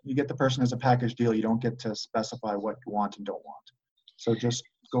get the person as a package deal. You don't get to specify what you want and don't want. So just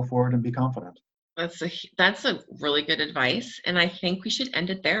go forward and be confident. That's a really good advice, and I think we should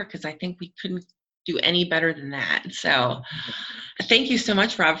end it there because I think we couldn't do any better than that. So thank you so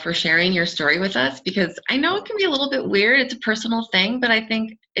much, Rob, for sharing your story with us, because I know it can be a little bit weird. It's a personal thing, but I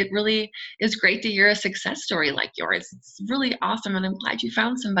think it really is great to hear a success story like yours. It's really awesome, and I'm glad you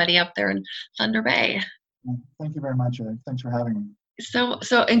found somebody up there in Thunder Bay. Thank you very much. Thanks for having me. So,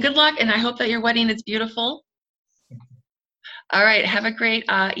 and good luck, and I hope that your wedding is beautiful. All right, have a great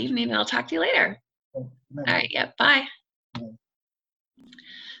evening, and I'll talk to you later. All right, yeah, bye.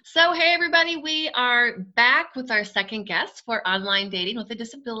 So, hey everybody, we are back with our second guest for Online Dating with a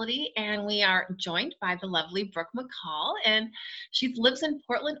Disability, and we are joined by the lovely Brooke McCall, and she lives in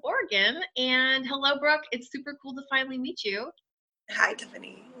Portland, Oregon. And hello, Brooke, it's super cool to finally meet you. Hi,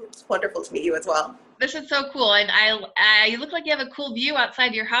 Tiffany. It's wonderful to meet you as well. This is so cool, and you look like you have a cool view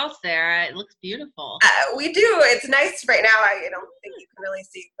outside your house there. It looks beautiful. We do. It's nice right now. I don't think you can really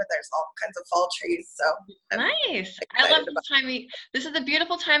see, but there's all kinds of fall trees. So nice. I love this time. This is a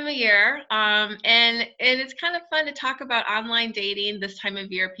beautiful time of year, and it's kind of fun to talk about online dating this time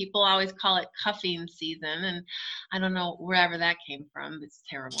of year. People always call it cuffing season, and I don't know wherever that came from. It's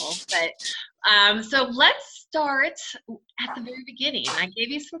terrible, but so let's start at the very beginning. I gave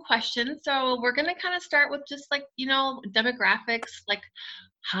you some questions, so we're going to kind of start with just like, demographics, like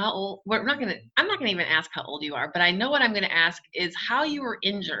how old, I'm not going to even ask how old you are, but I know what I'm going to ask is how you were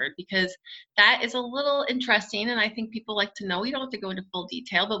injured, because that is a little interesting, and I think people like to know. You don't have to go into full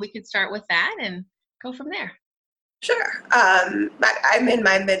detail, but we could start with that and go from there. Sure. I'm in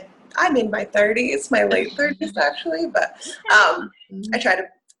my 30s, my late 30s actually, but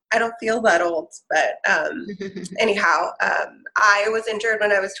I don't feel that old, but anyhow, I was injured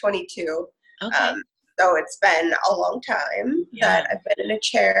when I was 22. Okay. So it's been a long time that I've been in a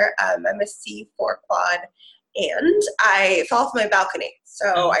chair. I'm a C4 quad, and I fell off my balcony.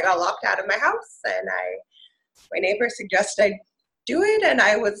 So I got locked out of my house, and my neighbor suggested I do it, and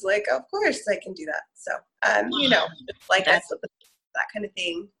I was like, of course I can do that. So, like that kind of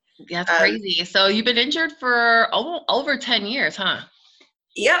thing. That's crazy. So you've been injured for over 10 years, huh?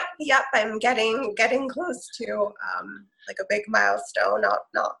 Yep. I'm getting close to like a big milestone,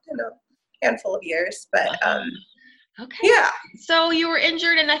 not in a handful of years, but okay. Yeah. So you were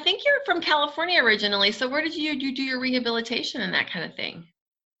injured, and I think you're from California originally. So where did you do your rehabilitation and that kind of thing?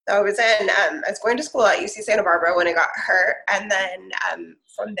 So I was going to school at UC Santa Barbara when I got hurt, and then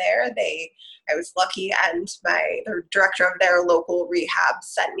from there I was lucky, and the director of their local rehab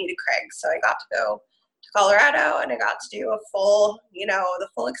sent me to Craig, so I got to go to Colorado, and I got to do the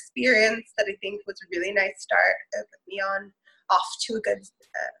full experience that I think was a really nice start. It put me off to a good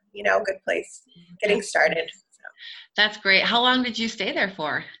place getting started. So. That's great. How long did you stay there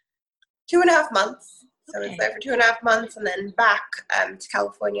for? 2.5 months. So I was there for 2.5 months, and then back to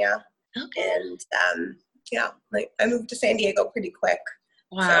California. Okay. And I moved to San Diego pretty quick.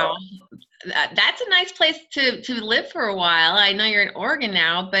 Wow. So. That's a nice place to live for a while. I know you're in Oregon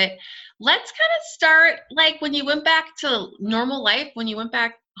now, but let's kind of start like when you went back to normal life, when you went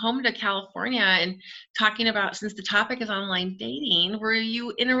back home to California, and talking about, since the topic is online dating, were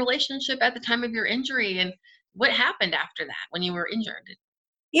you in a relationship at the time of your injury, and what happened after that when you were injured?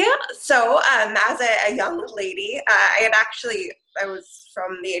 Yeah, so as a young lady, I was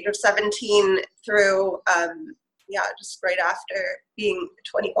from the age of 17 through, just right after being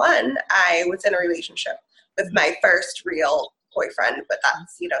 21, I was in a relationship with my first real boyfriend, but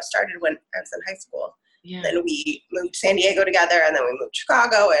that's, started when I was in high school. Yeah. Then we moved to San Diego together, and then we moved to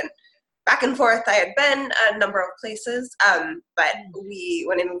Chicago, and back and forth. I had been a number of places, but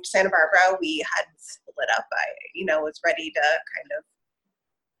when I moved to Santa Barbara, we had split up. I, was ready to kind of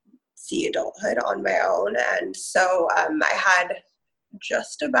see adulthood on my own, and so I had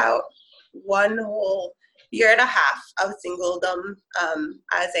just about 1 whole year and a half of singledom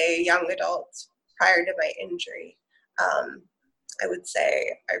as a young adult prior to my injury. I would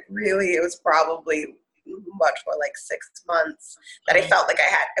say it was probably much more like 6 months that I felt like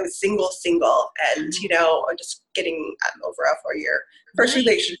I was single, and just getting over a 4-year first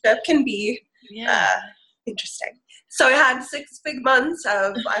relationship can be interesting. So I had 6 big months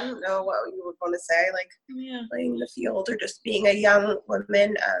of, I don't know what you would want to say, like playing the field or just being a young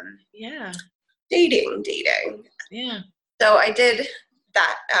woman, dating. Yeah. So I did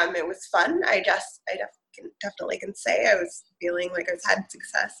that. It was fun. I definitely can say I was feeling like I was had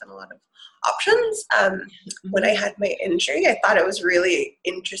success and a lot of options. When I had my injury, I thought it was really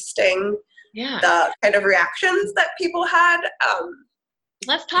interesting. Yeah. The kind of reactions that people had.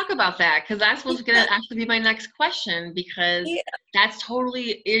 Let's talk about that, because that's what's going to actually be my next question, because that's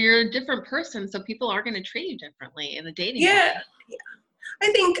totally, you're a different person, so people are going to treat you differently in the dating world. Yeah.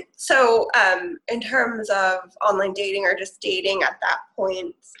 I think so. In terms of online dating or just dating at that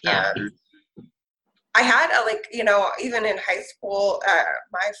point, I had even in high school,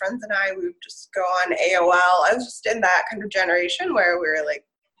 my friends and I, we would just go on AOL. I was just in that kind of generation where we were like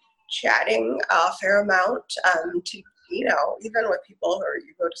chatting a fair amount to, even with people who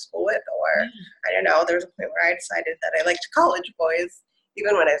you go to school with, or I don't know, there was a point where I decided that I liked college boys,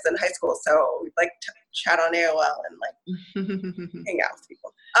 even when I was in high school. So we'd like to chat on AOL and like hang out with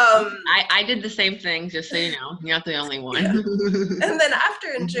people. I did the same thing, just so you know. You're not the only one. Yeah. And then after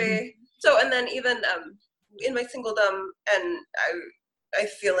injury, and then even in my singledom, and I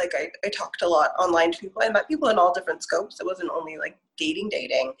feel like I talked a lot online to people. I met people in all different scopes. It wasn't only like dating,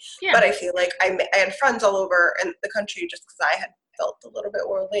 but I feel like I had friends all over in the country just because I had felt a little bit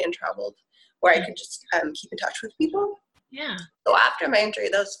worldly and traveled, where I could just keep in touch with people. Yeah. So after my injury,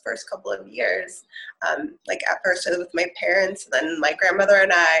 those first couple of years, like at first I lived with my parents, and then my grandmother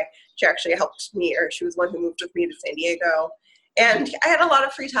and she actually helped me, or she was one who moved with me to San Diego. And I had a lot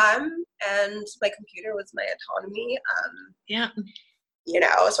of free time, and my computer was my autonomy.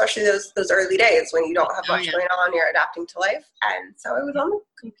 Especially those early days when you don't have much going on, you're adapting to life. And so I was on the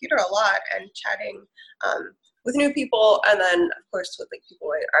computer a lot and chatting with new people, and then of course with like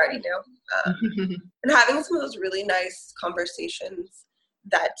people I already knew, and having some of those really nice conversations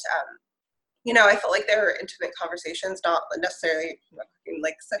that I felt like they were intimate conversations, not necessarily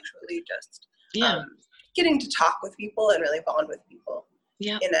like sexually, just getting to talk with people and really bond with people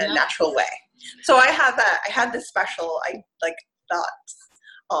in a natural way. So I had this special thoughts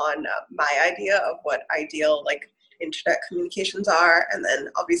on my idea of what ideal like internet communications are, and then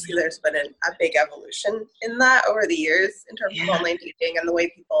obviously there's been a big evolution in that over the years in terms of online dating and the way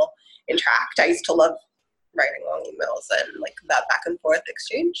people interact. I used to love writing long emails and like that back and forth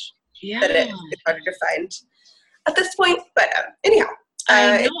exchange that it's harder to find at this point, but anyhow.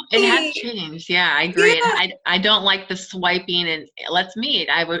 I know it has changed. Yeah, I agree. Yeah. I don't like the swiping and let's meet.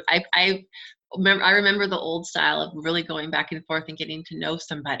 I remember the old style of really going back and forth and getting to know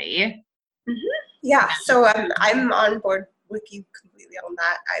somebody. Mm-hmm. Yeah, so I'm on board with you completely on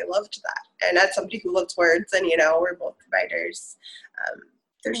that. I loved that. And as somebody who loves words and, we're both writers,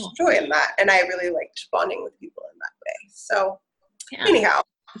 there's joy in that. And I really liked bonding with people in that way. So anyhow,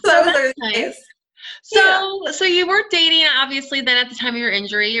 so that was really nice. So you were dating, obviously, then at the time of your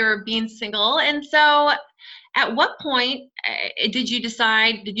injury, you were being single. And so at what point did you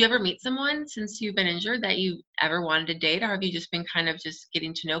ever meet someone since you've been injured that you ever wanted to date, or have you just been kind of just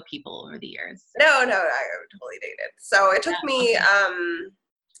getting to know people over the years? No, I totally dated. So it took me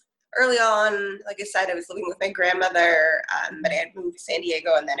early on, like I said, I was living with my grandmother, but I had moved to San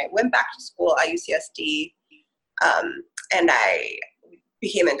Diego, and then I went back to school at UCSD, and I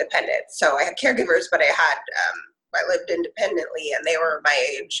became independent. So I had caregivers, but I lived independently, and they were my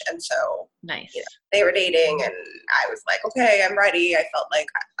age, and so nice. They were dating, and I was like, okay, I'm ready. I felt like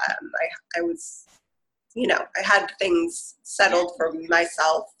I was, I had things settled for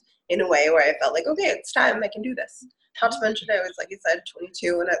myself in a way where I felt like, okay, it's time. I can do this. Not to mention, I was, like I said,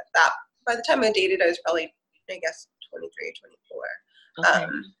 22, and by the time I dated, I was probably, I guess, 23, 24. Okay.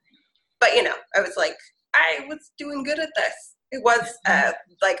 But I was like, I was doing good at this. It was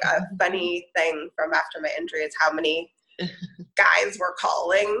like a funny thing from after my injury is how many guys were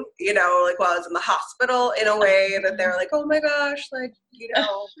calling, like while I was in the hospital, in a way that they were like, oh my gosh, like,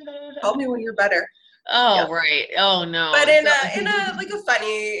 call me when you're better. Oh, yeah. Right. Oh no. But in a like it was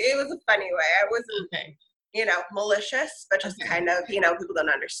a funny way. I wasn't, malicious, but just kind of, people don't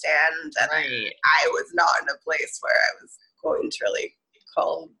understand. And right. I was not in a place where I was going to really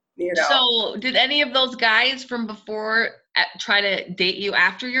call, So did any of those guys from before try to date you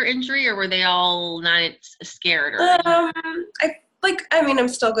after your injury, or were they all not scared? I'm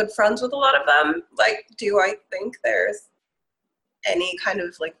still good friends with a lot of them. Like, do I think there's any kind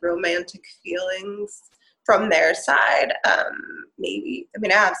of like romantic feelings from their side? Maybe. I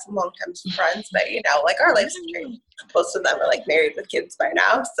mean, I have some long-time friends, but like our lives have changed. Most of them are like married with kids by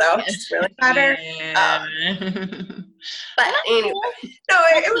now, so it doesn't really matter. But anyway, no,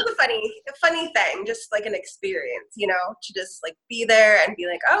 it was a funny thing, just like an experience, to just like be there and be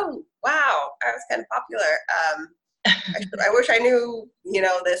like, oh wow, I was kind of popular. I wish I knew,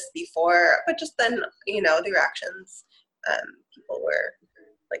 this before, but just then, the reactions, people were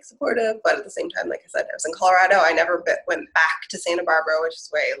like supportive, but at the same time, like I said, I was in Colorado. I never went back to Santa Barbara, which is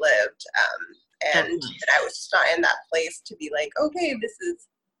where I lived. And I was just not in that place to be like, okay, this is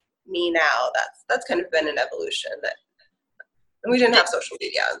me now. That's kind of been an evolution and we didn't have social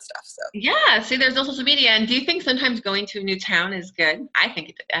media and stuff. So yeah, see, there's no social media. And do you think sometimes going to a new town is good? I think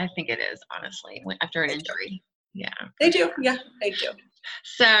it is, honestly, after an injury. Yeah. They do. Yeah, they do.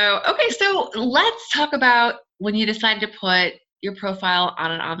 So, okay. So let's talk about when you decided to put your profile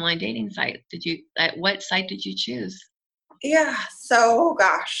on an online dating site. What site did you choose? Yeah. So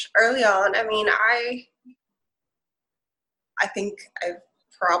gosh, early on, I mean, I think I've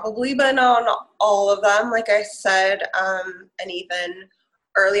probably been on all of them, like I said, and even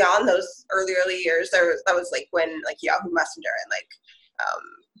early on, those early years, that was like when like Yahoo Messenger and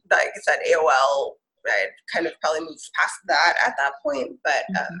like I said, AOL, I kind of probably moved past that at that point, but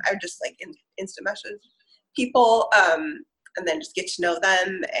I would just like instant message people, and then just get to know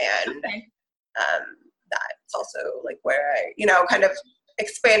them, and that's also like where I, kind of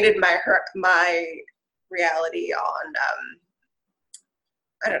expanded my reality on,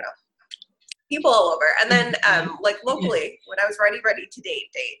 I don't know, people all over. And then like locally, when I was ready to date.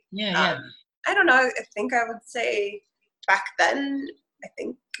 Yeah. I don't know, I think I would say back then, I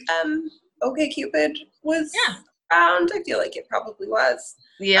think OkCupid was around. I feel like it probably was.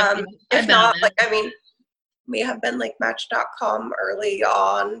 Yeah. If not, like, I mean, may have been like Match.com early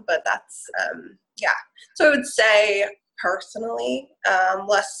on, but that's, So I would say personally,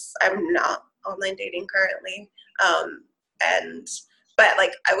 less, I'm not online dating currently. But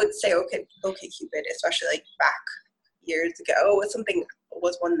like, I would say OkCupid, especially like back years ago, was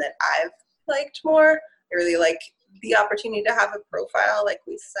one that I've liked more. I really like the opportunity to have a profile, like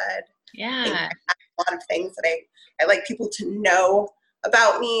we said. Yeah. I think I have a lot of things that I like people to know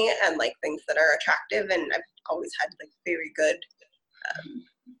about me, and like things that are attractive, and I've always had like very good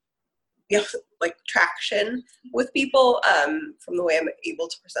like traction with people from the way I'm able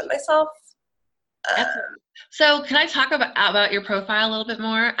to present myself. So can I talk about your profile a little bit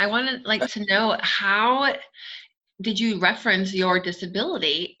more? I want to know, how did you reference your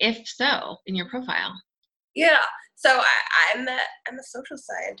disability, if so, in your profile? Yeah. So I'm a social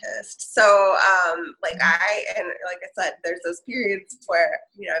scientist. So and like I said, there's those periods where,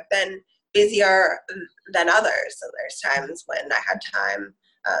 I've been busier than others. So there's times when I had time,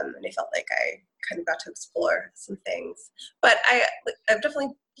 and I felt like I kind of got to explore some things. But I've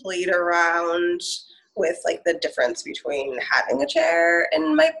definitely played around with like the difference between having a chair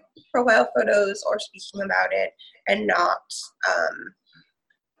in my profile photos or speaking about it and not.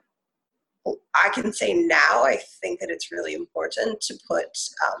 I can say now I think that it's really important to put,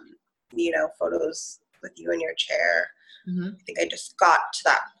 photos with you in your chair. I think I just got to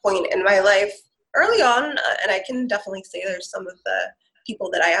that point in my life early on, and I can definitely say there's some of the people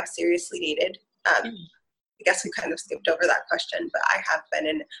that I have seriously dated. I guess we kind of skipped over that question, but I have been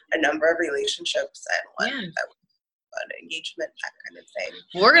in a number of relationships and one that was an engagement, that kind of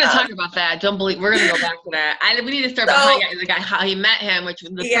thing. We're going to talk about that. We're going to go back to that. We need to start behind the guy, how he met him, which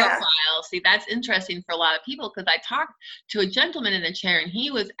was the profile. See, that's interesting for a lot of people, because I talked to a gentleman in a chair, and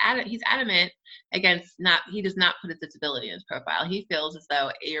he's adamant against he does not put a disability in his profile. He feels as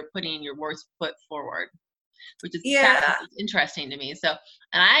though you're putting your worst foot forward, which is interesting to me. So,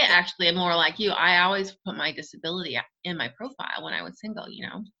 and I actually am more like you. I always put my disability in my profile when I was single,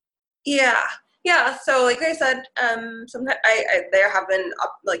 Yeah. So like I said, sometimes there have been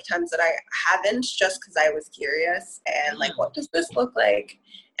like times that I haven't, just because I was curious and like, what does this look like?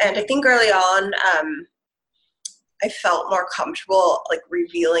 And I think early on, I felt more comfortable like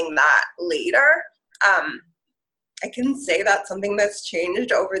revealing that later. I can say that's something that's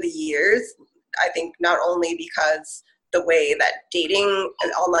changed over the years. I think not only because the way that dating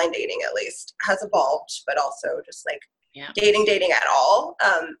and online dating at least has evolved, but also just like dating at all,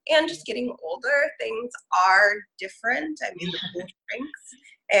 and just getting older, things are different. I mean, the pool shrinks,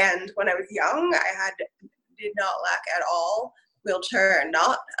 and when I was young, I did not lack at all wheelchair and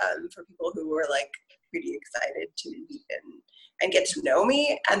not, for people who were like pretty excited to meet and get to know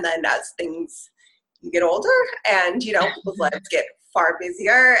me. And then as you get older and people's lives get far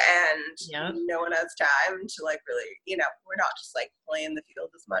busier and no one has time to like really, we're not just like playing the field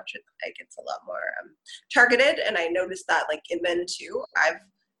as much. It's a lot more targeted. And I noticed that like in men too, I've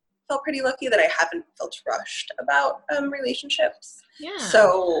felt pretty lucky that I haven't felt rushed about relationships.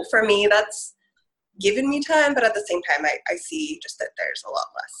 So for me, that's given me time, but at the same time, I see just that there's a lot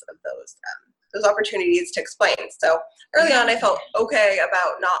less of those opportunities to explain. So early on, I felt okay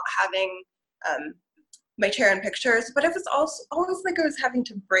about not having my chair and pictures, but it was also always like I was having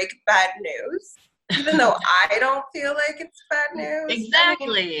to break bad news, even though I don't feel like it's bad news.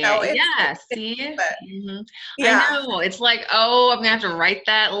 Exactly. I mean, See? But, I know. It's like, I'm going to have to write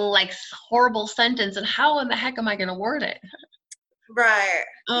that like horrible sentence, and how in the heck am I going to word it? Right.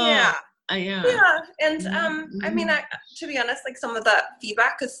 Yeah. And I mean, to be honest, like some of the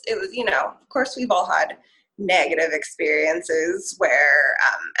feedback, because it was, of course we've all had negative experiences where,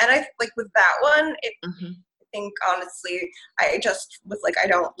 and I like with that one, I think honestly, I just was like, I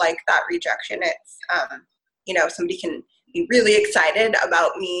don't like that rejection. It's, somebody can be really excited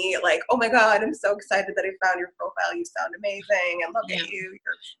about me, like, oh my God, I'm so excited that I found your profile. You sound amazing, and look at you,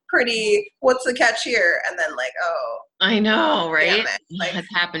 you're pretty. What's the catch here? And then like, oh, I know, right? Like, it's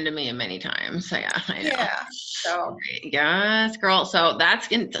happened to me many times. So yeah, I know. Yeah. So yes, girl. So that's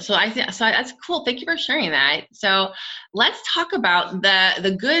that's cool. Thank you for sharing that. So let's talk about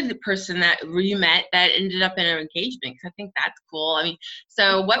the good person that you met that ended up in an engagement, because I think that's cool. I mean,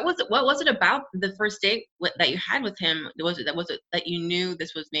 so what was it about the first date that you had with him? Was it that you knew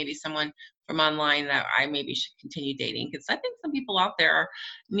this was maybe someone from online that I maybe should continue dating? Because I think some people out there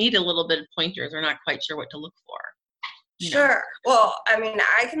need a little bit of pointers. They're not quite sure what to look for. Sure. Well, I mean,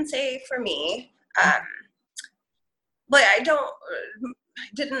 I can say for me, but I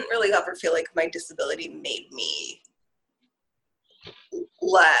didn't really ever feel like my disability made me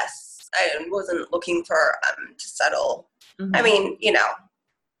less. I wasn't looking for to settle. I mean,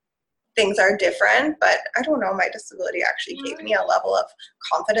 things are different, but I don't know, my disability actually gave me a level of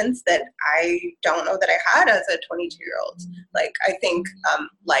confidence that I don't know that I had as a 22-year-old. Like, I think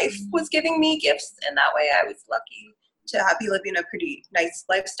life was giving me gifts in that way. I was lucky to be living a pretty nice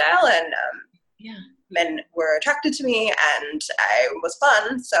lifestyle, and men were attracted to me, and I was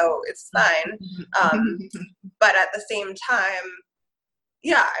fun, so it's fine. But at the same time,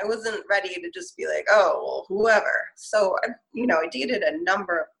 I wasn't ready to just be like, oh, well, whoever. So, I dated a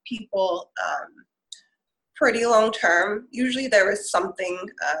number of people pretty long term. Usually there was something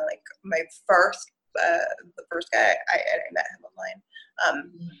like my the first guy, I met him online.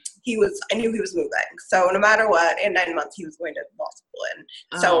 I knew he was moving. So no matter what, in 9 months, he was going to law school. And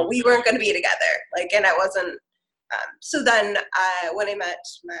so we weren't going to be together. Like, and I wasn't, so then when I met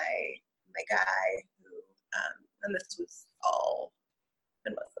my guy who, and this was all,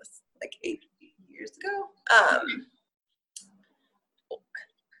 when was this? Like 8 years ago.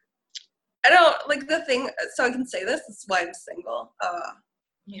 I don't like the thing. So I can say this is why I'm single. I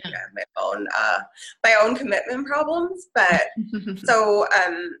my own commitment problems. But so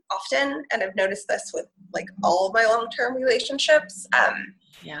often, and I've noticed this with like all of my long-term relationships,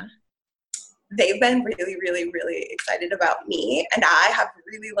 they've been really, really, really excited about me, and I have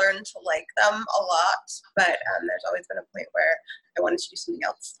really learned to like them a lot. But there's always been a point where I wanted to do something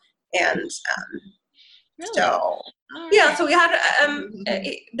else, and Really? so yeah. So we had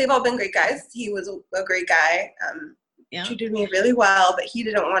they've all been great guys. He was a great guy. Treated me really well, but he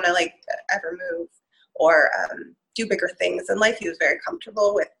didn't want to like ever move or do bigger things in life. He was very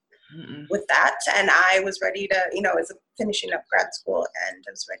comfortable with that, and I was ready to, I was finishing up grad school, and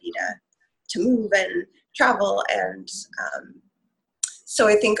I was ready to move and travel. And so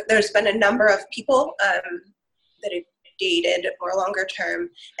I think there's been a number of people that have dated more longer term,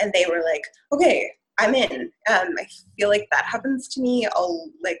 and they were like, okay, I'm in. I feel like that happens to me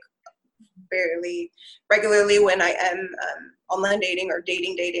like fairly regularly when I am online dating or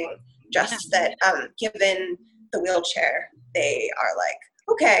dating, just that given the wheelchair, they are like,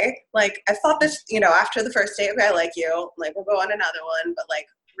 okay, like I thought this, after the first date, okay, I like you, like we'll go on another one, but like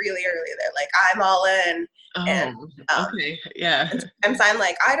really early, they're like, I'm all in. And okay, yeah. And I'm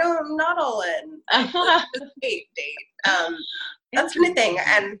like, I'm not all in. Just date. That's kind of thing.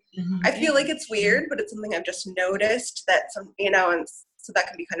 And I feel like it's weird, but it's something I've just noticed that and so that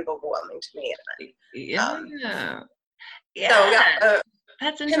can be kind of overwhelming to me.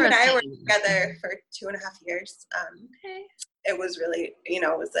 That's interesting. Him and I were together for 2.5 years. It was really,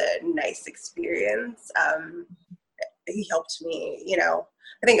 it was a nice experience. He helped me,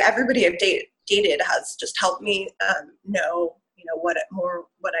 I think everybody I've dated has just helped me know, what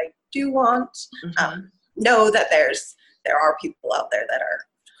I do want. Know that there are people out there that are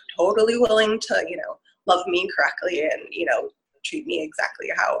totally willing to, love me correctly and, treat me exactly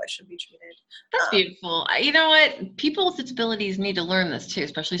how I should be treated. That's beautiful. You know what? People with disabilities need to learn this too,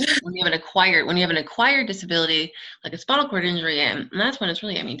 especially when you have an acquired disability, like a spinal cord injury, and that's when it's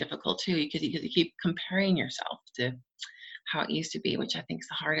really, difficult too, because you keep comparing yourself to how it used to be, which I think is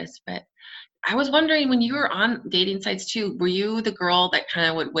the hardest. But I was wondering, when you were on dating sites too, were you the girl that kind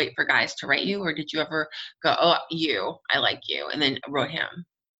of would wait for guys to write you, or did you ever go, oh, I like you, and then wrote him?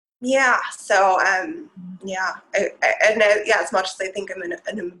 Yeah. So, as much as I think I'm an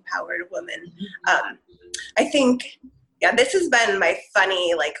empowered woman, I think, this has been my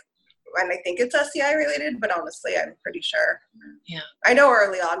funny, like, and I think it's SCI related, but honestly, I'm pretty sure. Yeah. I know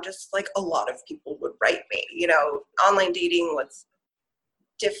early on, just like a lot of people would write me, online dating was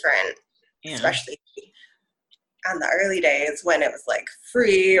different, especially on the early days when it was like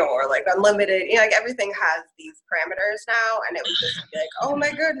free or like unlimited, like everything has these parameters now, and it would just be like, oh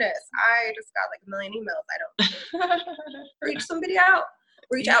my goodness, I just got like 1 million emails. I don't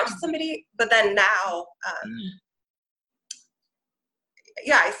reach out to somebody. But then now,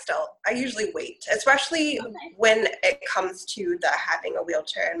 I usually wait, especially when it comes to the having a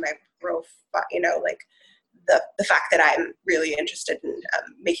wheelchair in my profile, like the fact that I'm really interested in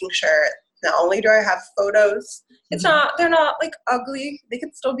making sure not only do I have photos, they're not like ugly, they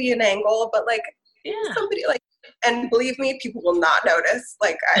could still be an angle, but like somebody like, and believe me, people will not notice.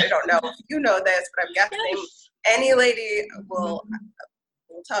 Like, I don't know if you know this, but I'm guessing any lady will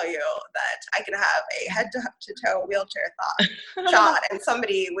tell you that I can have a head to toe wheelchair shot, and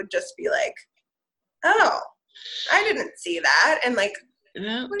somebody would just be like, oh, I didn't see that, and like,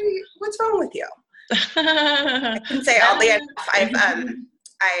 what's wrong with you? I can say oddly enough,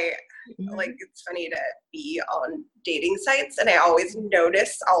 like, it's funny to be on dating sites, and I always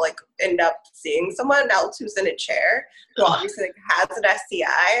notice I'll like end up seeing someone else who's in a chair who obviously like has an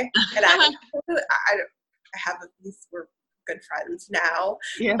SCI, and I have these, we're good friends now,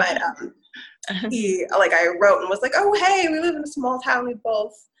 but he, like, I wrote and was like, oh hey, we live in a small town, we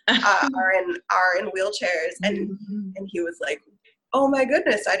both are in wheelchairs, and he was like, oh my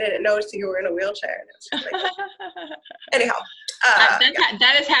goodness, I didn't notice you were in a wheelchair. And it was like, anyhow.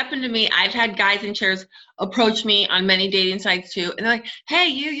 That has happened to me. I've had guys in chairs approach me on many dating sites too, and they're like, hey,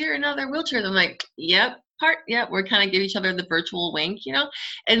 you're in another wheelchair. And I'm like, yep. We're kind of give each other the virtual wink,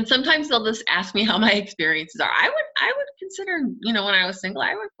 and sometimes they'll just ask me how my experiences are. I would consider, when I was single,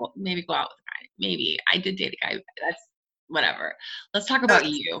 I would maybe go out with a guy. Maybe I did date a guy. That's whatever. Let's talk about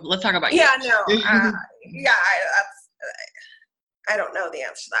you. Let's talk about you. I don't know the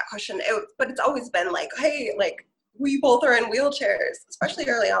answer to that question, but it's always been like, hey, like, we both are in wheelchairs, especially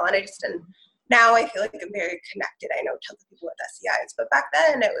early on. Now I feel like I'm very connected. I know tons of people with SCIs, but back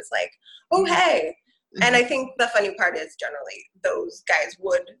then it was like, oh, hey. And I think the funny part is generally those guys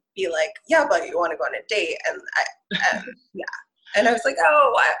would be like, yeah, but you want to go on a date? And and I was like,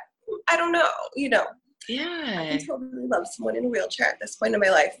 oh, I don't know, Yeah. I can totally love someone in a wheelchair at this point in my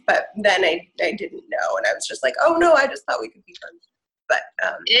life, but then I didn't know, and I was just like, oh no, I just thought we could be friends. But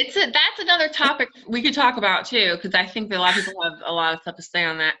that's another topic we could talk about too, because I think that a lot of people have a lot of stuff to say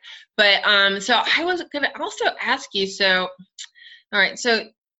on that. But so I was gonna also ask you. So, all right, so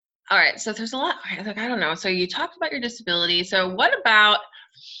there's a lot. Like, I don't know. So you talked about your disability. So what about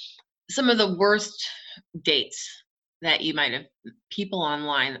some of the worst dates that you might have, people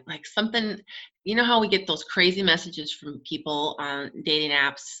online, like something, you know how we get those crazy messages from people on dating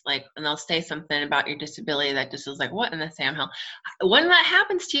apps, like, and they'll say something about your disability that just is like, what in the Sam hell? When that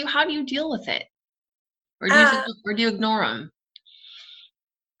happens to you, how do you deal with it? Or do you ignore them?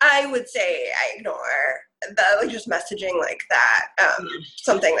 I would say I ignore that, like just messaging like that,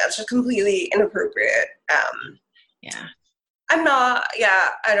 something that's just completely inappropriate. Yeah. I'm not,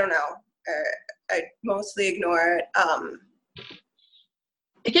 I don't know. I mostly ignore it.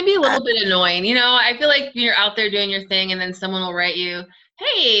 It can be a little bit annoying. You know, I feel like you're out there doing your thing and then someone will write you,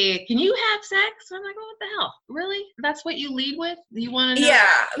 hey, can you have sex? I'm like, oh, what the hell? Really? That's what you lead with? You want to know?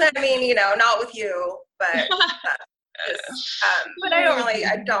 Yeah. I mean, you know, not with you, but but I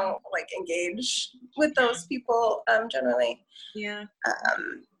don't like engage with those people generally. Yeah.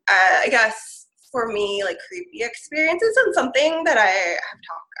 I guess for me, like creepy experiences isn't something that I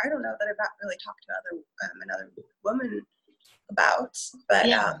don't know that I've not really talked to another woman about, but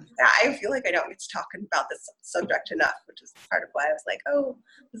I feel like I don't get to talk about this subject enough, which is part of why I was like, oh,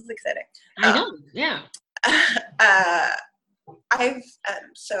 this is exciting. I know. Yeah. I've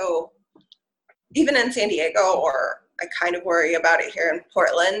so even in San Diego, or I kind of worry about it here in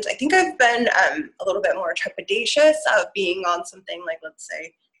Portland, I think I've been a little bit more trepidatious of being on something like, let's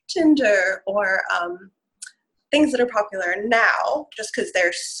say, Tinder or things that are popular now, just because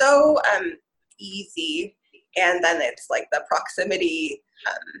they're so easy, and then it's like the proximity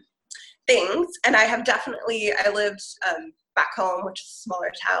things. And I have I lived back home, which is a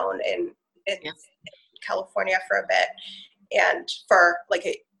smaller town in California for a bit, and for like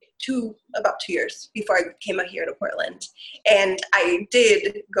about 2 years before I came out here to Portland. And I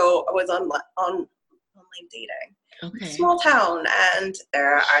was on online dating. Okay. Small town, and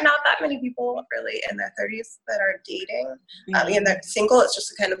there are not that many people really in their 30s that are dating. And they're single. It's just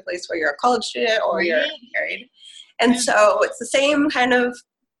the kind of place where you're a college student or you're married. And so it's the same kind of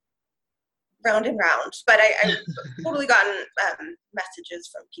round and round. But I've totally gotten messages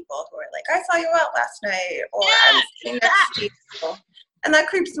from people who are like, I saw you out last night, or I'm sitting next to you. And that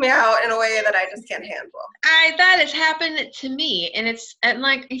creeps me out in a way that I just can't handle. That has happened to me, and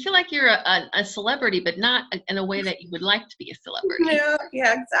like I feel like you're a celebrity, but not in a way that you would like to be a celebrity.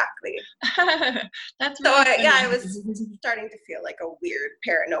 Yeah, exactly. That's so. Really I was starting to feel like a weird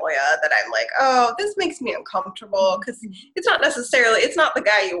paranoia that I'm like, oh, this makes me uncomfortable, because it's not the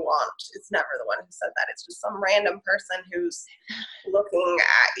guy you want. It's never the one who said that. It's just some random person who's looking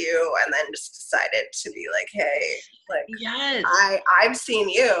at you and then just decided to be like, hey, like, yes, I've seen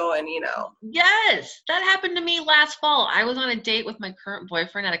you, and you know. Yes, that happened to me last fall. I was on a date with my current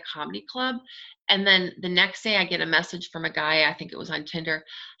boyfriend at a comedy club, and then the next day I get a message from a guy, I think it was on Tinder,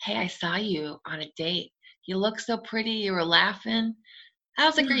 hey, I saw you on a date. You look so pretty. You were laughing. I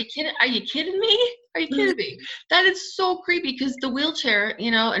was like, are you kidding? Are you kidding me? Are you kidding me? That is so creepy, because the wheelchair,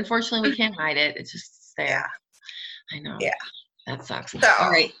 you know, unfortunately we can't hide it. It's just there. Yeah. I know. Yeah. That sucks. All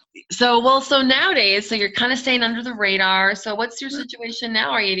right. So nowadays, so you're kind of staying under the radar. So what's your situation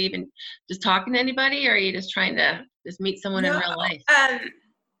now? Are you even just talking to anybody, or are you just trying to just meet someone in real life?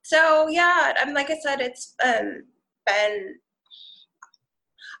 So yeah, like I said, it's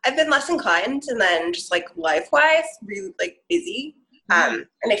I've been less inclined, and then just like life-wise, really like busy. And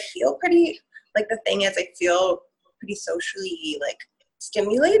I feel pretty, like, the thing is, I feel pretty socially like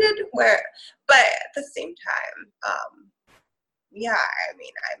stimulated, but at the same time, I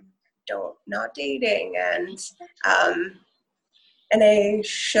mean, I'm not dating, and I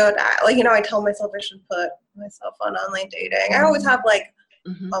should, like, you know, I tell myself I should put myself on online dating. I always have like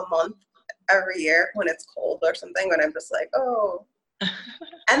a month every year when it's cold or something, when I'm just like, oh,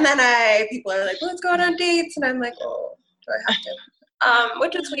 and then people are like, let's go on dates, and I'm like, oh, do I have to?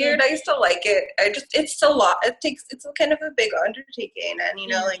 Which is weird. I used to like it. It's a lot. It's kind of a big undertaking, and you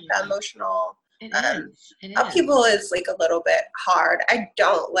know, like the emotional upheaval is like a little bit hard. I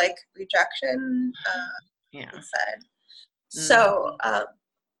don't like rejection. Said. So I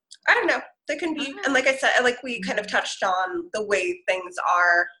don't know. There can be, and like I said, like we kind of touched on the way things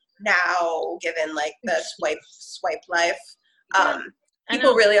are now, given like the swipe life.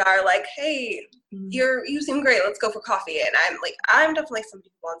 people really are like, hey, you seem great, let's go for coffee. And I'm definitely somebody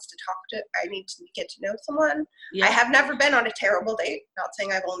who wants to talk to, I need to get to know someone. I have never been on a terrible date. Not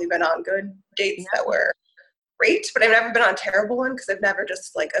saying I've only been on good dates that were great, but I've never been on a terrible one, because I've never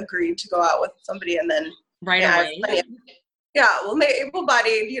just like agreed to go out with somebody and then away.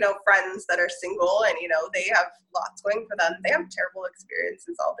 Able-bodied, friends that are single, and they have lots going for them. They have terrible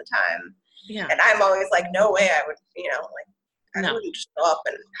experiences all the time. Yeah. And I'm always like, no way I would, I wouldn't just go up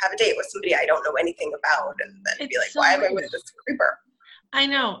and have a date with somebody I don't know anything about and then be like, why am I with this creeper? I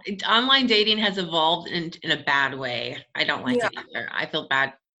know. Online dating has evolved in a bad way. I don't like it either. I feel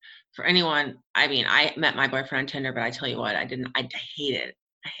bad for anyone. I mean, I met my boyfriend on Tinder, but I tell you what, I hate it.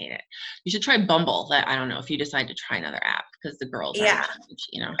 I hate it. You should try Bumble. I don't know if you decide to try another app, because the girls are,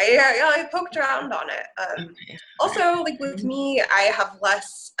 I poked around on it. Also, like with me, I have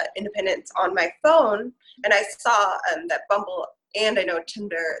less independence on my phone, and I saw that Bumble and I know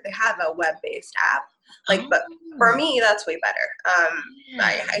Tinder, they have a web-based app. But for me, that's way better.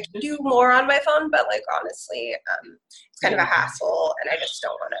 I can do more on my phone, but honestly, it's kind of a hassle, and I just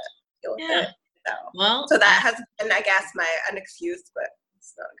don't want to deal with it. So that has been, I guess, an excuse, but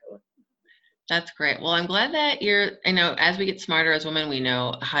it's not a good one. That's great. Well, I'm glad that as we get smarter as women, we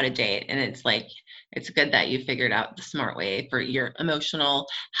know how to date. And it's good that you figured out the smart way for your emotional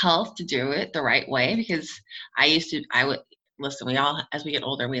health to do it the right way, because listen, as we get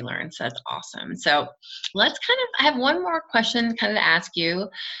older, we learn. So that's awesome. So I have one more question kind of to ask you,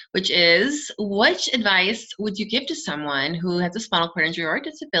 which is, which advice would you give to someone who has a spinal cord injury or a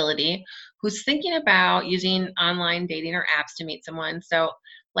disability, who's thinking about using online dating or apps to meet someone? So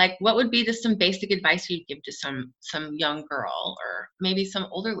what would be just some basic advice you'd give to some young girl, or maybe some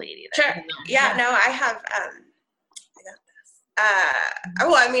older lady? Sure. Yeah, no, I have, I got this.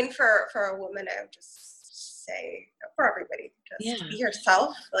 Well, I mean, for a woman, I would just say, for everybody, just be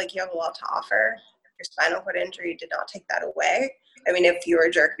yourself. You have a lot to offer. Your spinal cord injury did not take that away. I mean, if you were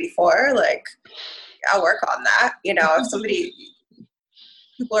a jerk before, I'll work on that. If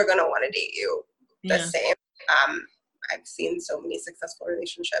people are going to want to date you the same. I've seen so many successful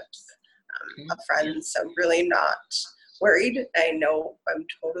relationships of friends, so I'm really not worried. I know we're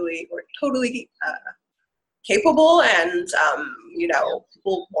totally capable, and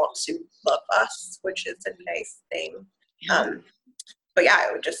people want to love us, which is a nice thing. But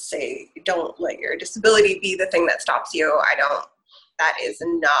I would just say, don't let your disability be the thing that stops you. That is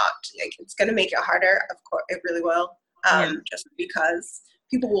not, it's going to make it harder. Of course, it really will. Just because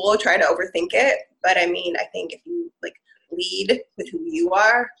people will try to overthink it. But I mean, I think if you lead with who you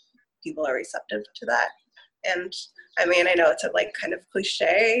are, people are receptive to that. And I mean, I know it's a kind of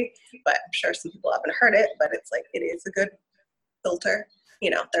cliche, but I'm sure some people haven't heard it, but it's it is a good filter.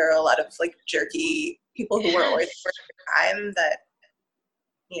 There are a lot of jerky people who weren't always worth their time that,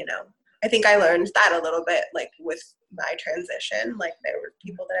 I think I learned that a little bit, with my transition. There were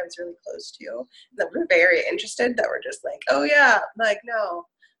people that I was really close to that were very interested, that were just oh yeah, no,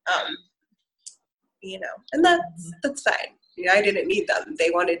 and that's fine. I didn't need them.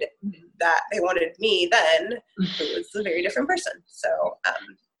 They wanted that. They wanted me then, who was a very different person. So,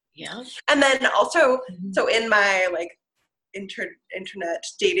 and then also, so in my internet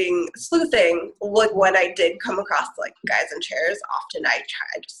dating sleuthing, when I did come across guys in chairs, often I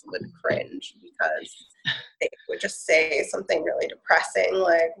just would cringe, because they would just say something really depressing,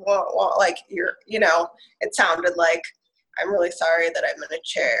 you're, it sounded like, I'm really sorry that I'm in a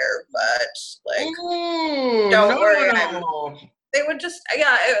chair, but don't worry. They would just, I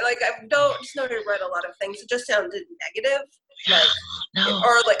just know I read a lot of things. It just sounded negative, or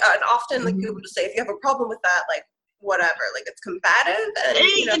and often people just say, if you have a problem with that, whatever, it's combative, and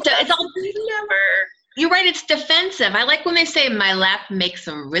it's all never. You're right. It's defensive. I like when they say, my lap makes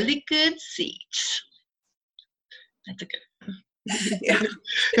a really good seat. That's a good.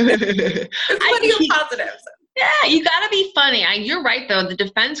 It's plenty of positives. Yeah, you gotta be funny. You're right though. The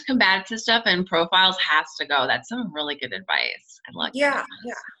defense combative stuff and profiles has to go. That's some really good advice. I like. Yeah.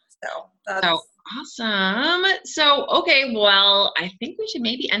 So awesome. So okay, well, I think we should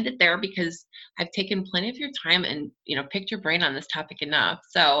maybe end it there, because I've taken plenty of your time and picked your brain on this topic enough.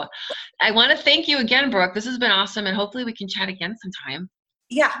 So I want to thank you again, Brooke. This has been awesome, and hopefully we can chat again sometime.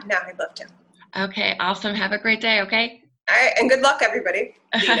 Yeah, no, I'd love to. Okay, awesome. Have a great day. Okay. All right, and good luck, everybody.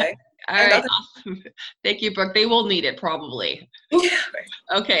 All right, awesome. Thank you, Brooke. They will need it probably. Yeah.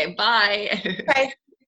 Okay, bye. Bye.